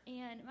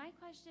 And my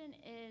question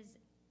is,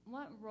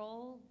 what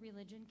role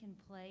religion can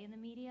play in the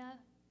media,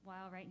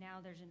 while right now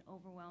there's an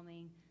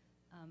overwhelming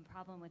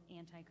problem with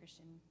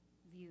anti-Christian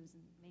views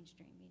in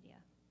mainstream media?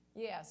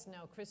 Yes,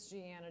 no,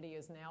 Christianity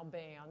is now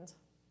banned,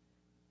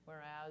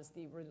 whereas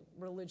the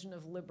religion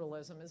of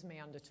liberalism is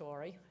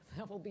mandatory.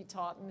 That will be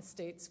taught in the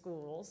state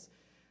schools.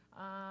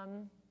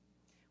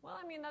 Well,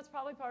 I mean, that's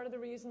probably part of the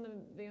reason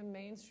the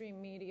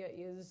mainstream media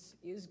is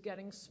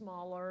getting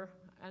smaller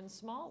and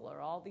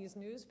smaller. All these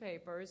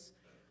newspapers.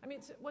 I mean,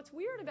 what's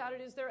weird about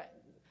it is there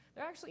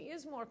actually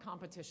is more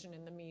competition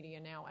in the media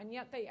now, and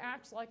yet they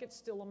act like it's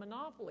still a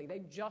monopoly. They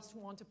just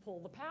want to pull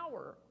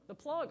the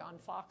plug on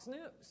Fox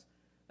News.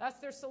 That's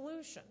their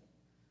solution.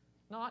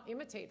 Not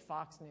imitate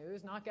Fox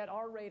News, not get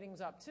our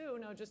ratings up too.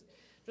 No, just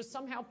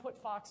somehow put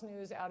Fox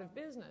News out of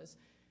business.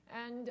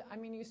 And, I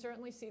mean, you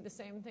certainly see the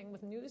same thing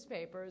with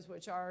newspapers,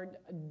 which are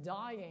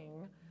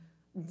dying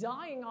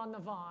on the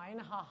vine,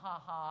 ha,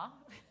 ha, ha.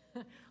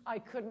 I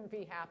couldn't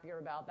be happier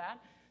about that.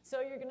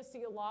 So you're going to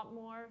see a lot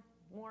more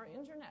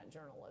internet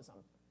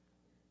journalism.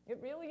 It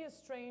really is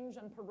strange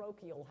and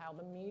parochial how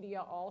the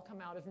media all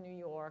come out of New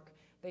York.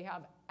 They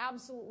have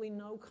absolutely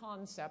no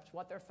concept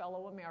what their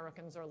fellow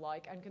Americans are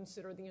like and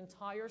consider the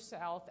entire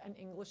South and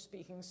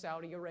English-speaking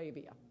Saudi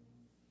Arabia.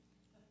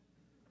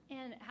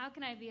 And how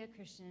can I be a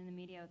Christian in the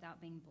media without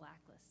being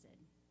blacklisted,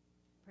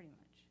 pretty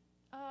much?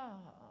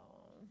 Oh.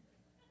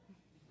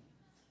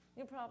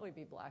 You'll probably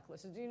be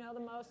blacklisted. Do you know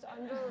the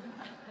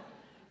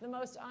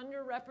most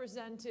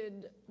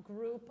underrepresented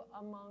group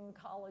among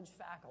college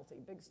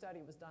faculty? Big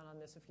study was done on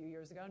this a few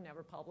years ago,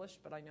 never published,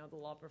 but I know the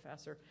law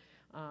professor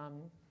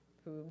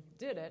who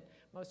did it.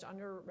 Most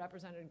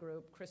underrepresented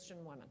group,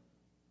 Christian women.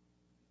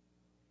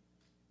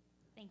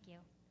 Thank you.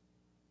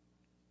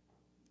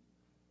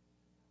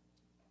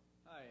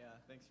 Hi,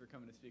 thanks for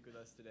coming to speak with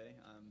us today.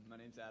 My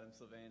name's Adam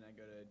Sylvain. I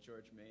go to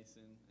George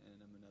Mason, and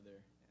I'm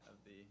another of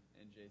the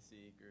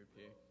NJC group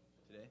here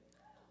today.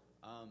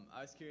 I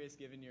was curious,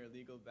 given your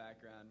legal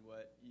background,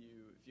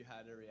 if you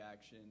had a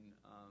reaction.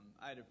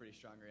 I had a pretty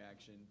strong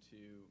reaction to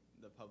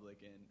the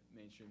public and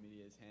mainstream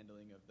media's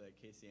handling of the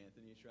Casey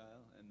Anthony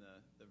trial and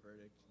the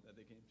verdict that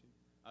they came to.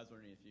 I was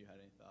wondering if you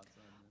had any thoughts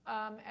on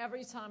that.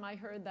 Every time I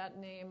heard that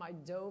name, I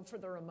dove for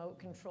the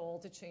remote control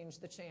to change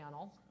the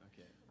channel.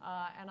 Okay.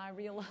 And I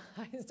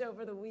realized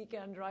over the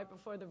weekend, right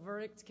before the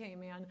verdict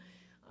came in,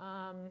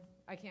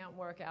 I can't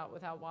work out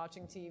without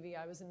watching TV.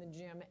 I was in the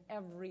gym.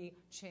 Every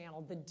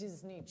channel, the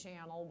Disney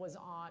Channel, was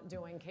on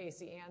doing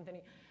Casey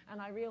Anthony.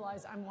 And I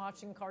realized I'm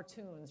watching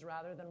cartoons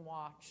rather than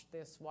watch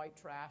this white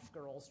trash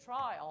girl's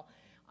trial.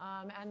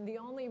 And the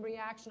only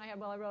reaction I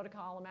had, I wrote a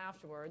column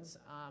afterwards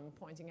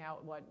pointing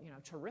out what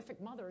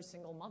terrific mothers,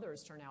 single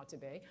mothers turn out to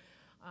be,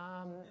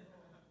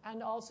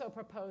 and also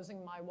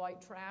proposing my white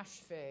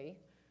trash fee.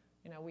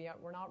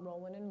 We're not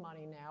rolling in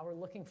money now. We're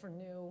looking for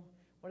new,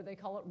 what do they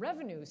call it,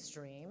 revenue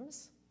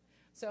streams.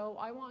 So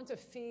I want a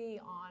fee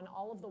on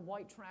all of the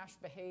white trash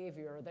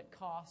behavior that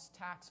costs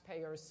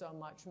taxpayers so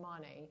much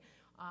money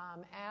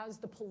as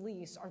the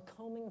police are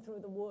combing through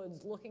the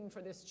woods looking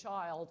for this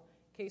child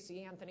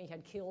Casey Anthony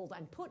had killed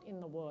and put in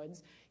the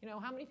woods.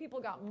 How many people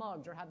got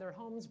mugged or had their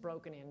homes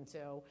broken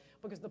into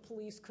because the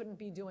police couldn't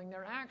be doing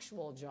their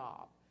actual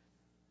job?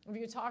 If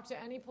you talk to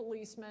any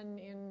policeman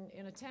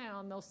in a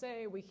town, they'll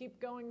say, we keep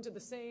going to the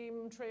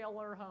same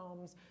trailer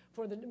homes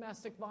for the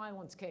domestic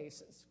violence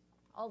cases.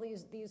 All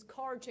these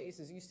car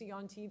chases you see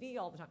on TV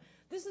all the time.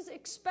 This is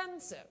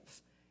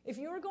expensive. If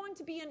you're going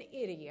to be an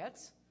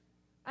idiot,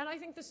 and I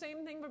think the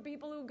same thing for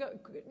people who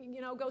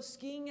go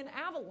skiing in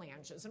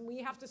avalanches, and we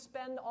have to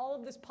spend all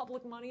of this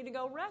public money to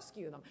go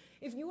rescue them.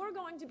 If you are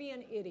going to be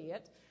an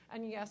idiot,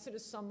 and yes, it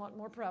is somewhat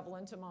more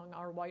prevalent among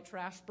our white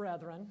trash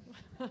brethren,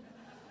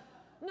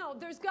 no,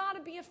 there's got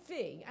to be a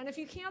fee. And if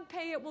you can't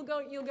pay it,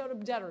 you'll go to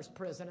debtor's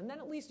prison, and then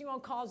at least you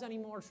won't cause any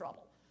more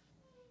trouble.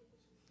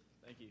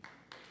 Thank you.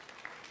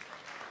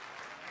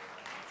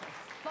 It's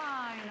a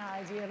fine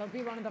idea. It'll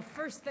be one of the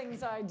first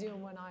things I do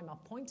when I'm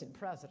appointed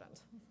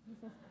president.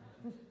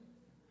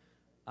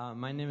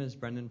 My name is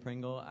Brendan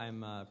Pringle.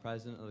 I'm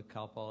president of the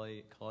Cal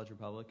Poly College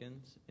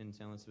Republicans in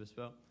San Luis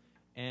Obispo.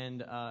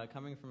 And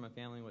coming from a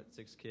family with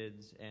 6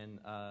 kids and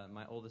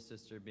my oldest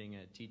sister being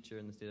a teacher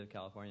in the state of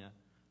California,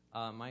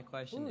 my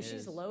question is... Ooh,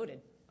 she's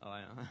loaded. Oh,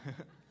 I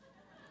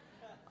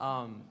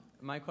know.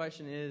 My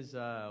question is,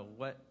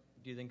 what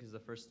do you think is the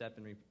first step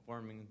in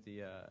reforming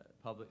the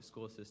public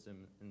school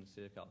system in the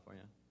state of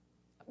California?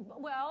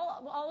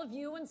 Well, all of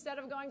you, instead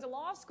of going to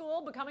law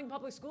school, becoming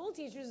public school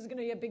teachers is going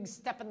to be a big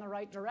step in the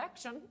right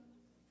direction.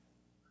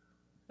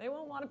 They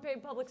won't want to pay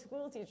public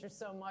school teachers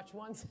so much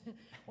once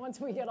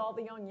we get all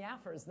the young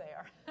YAFers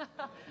there.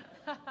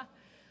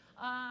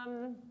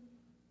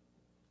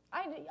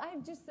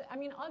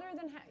 Other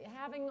than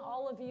having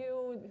all of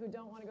you who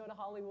don't want to go to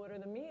Hollywood or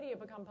the media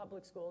become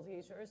public school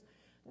teachers,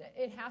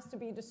 it has to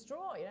be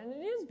destroyed, and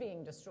it is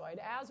being destroyed,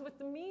 as with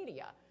the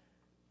media.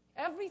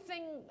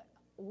 Everything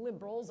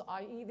liberals,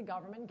 i.e. the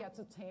government, gets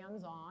its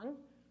hands on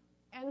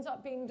ends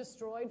up being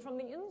destroyed from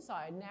the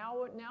inside.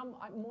 Now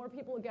more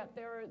people get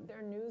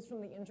their news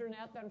from the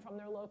internet than from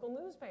their local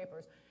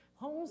newspapers.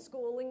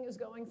 Homeschooling is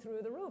going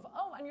through the roof.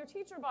 Oh, and your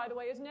teacher, by the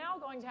way, is now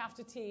going to have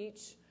to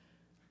teach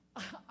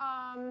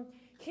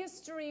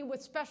history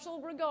with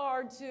special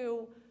regard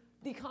to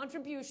the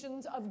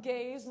contributions of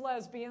gays,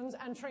 lesbians,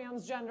 and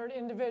transgendered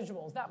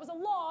individuals. That was a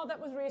law that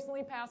was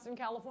recently passed in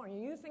California.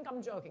 You think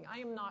I'm joking. I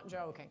am not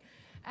joking.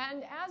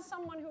 And as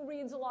someone who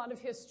reads a lot of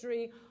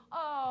history,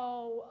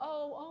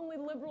 only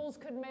liberals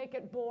could make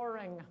it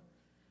boring.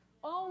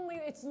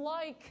 It's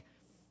like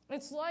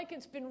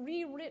it's been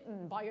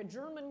rewritten by a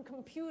German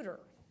computer.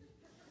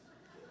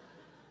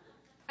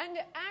 And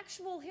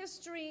actual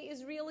history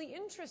is really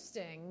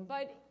interesting,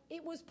 but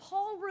it was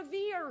Paul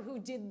Revere who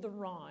did the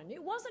run.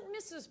 It wasn't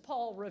Mrs.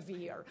 Paul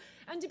Revere.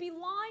 And to be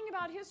lying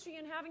about history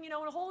and having,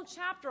 a whole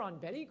chapter on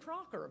Betty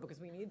Crocker, because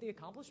we need the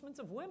accomplishments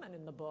of women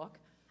in the book.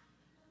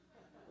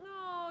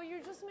 No,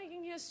 you're just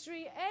making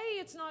history. A,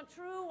 it's not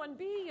true, and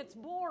B, it's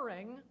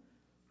boring.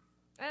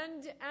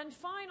 And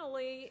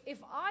finally,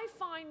 if I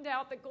find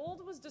out that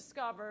gold was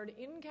discovered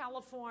in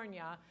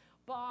California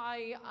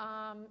by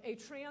a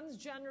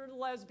transgender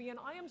lesbian,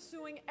 I am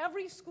suing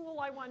every school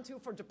I went to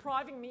for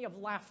depriving me of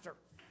laughter.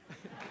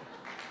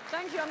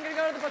 Thank you. I'm going to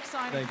go to the book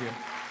signing. Thank you.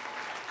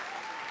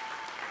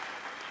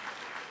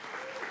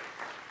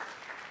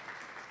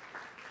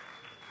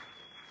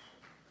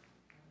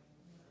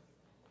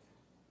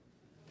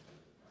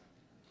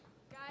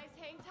 Guys,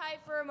 hang tight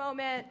for a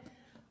moment.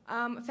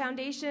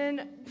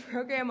 Foundation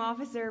Program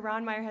Officer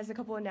Ron Meyer has a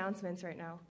couple announcements right now.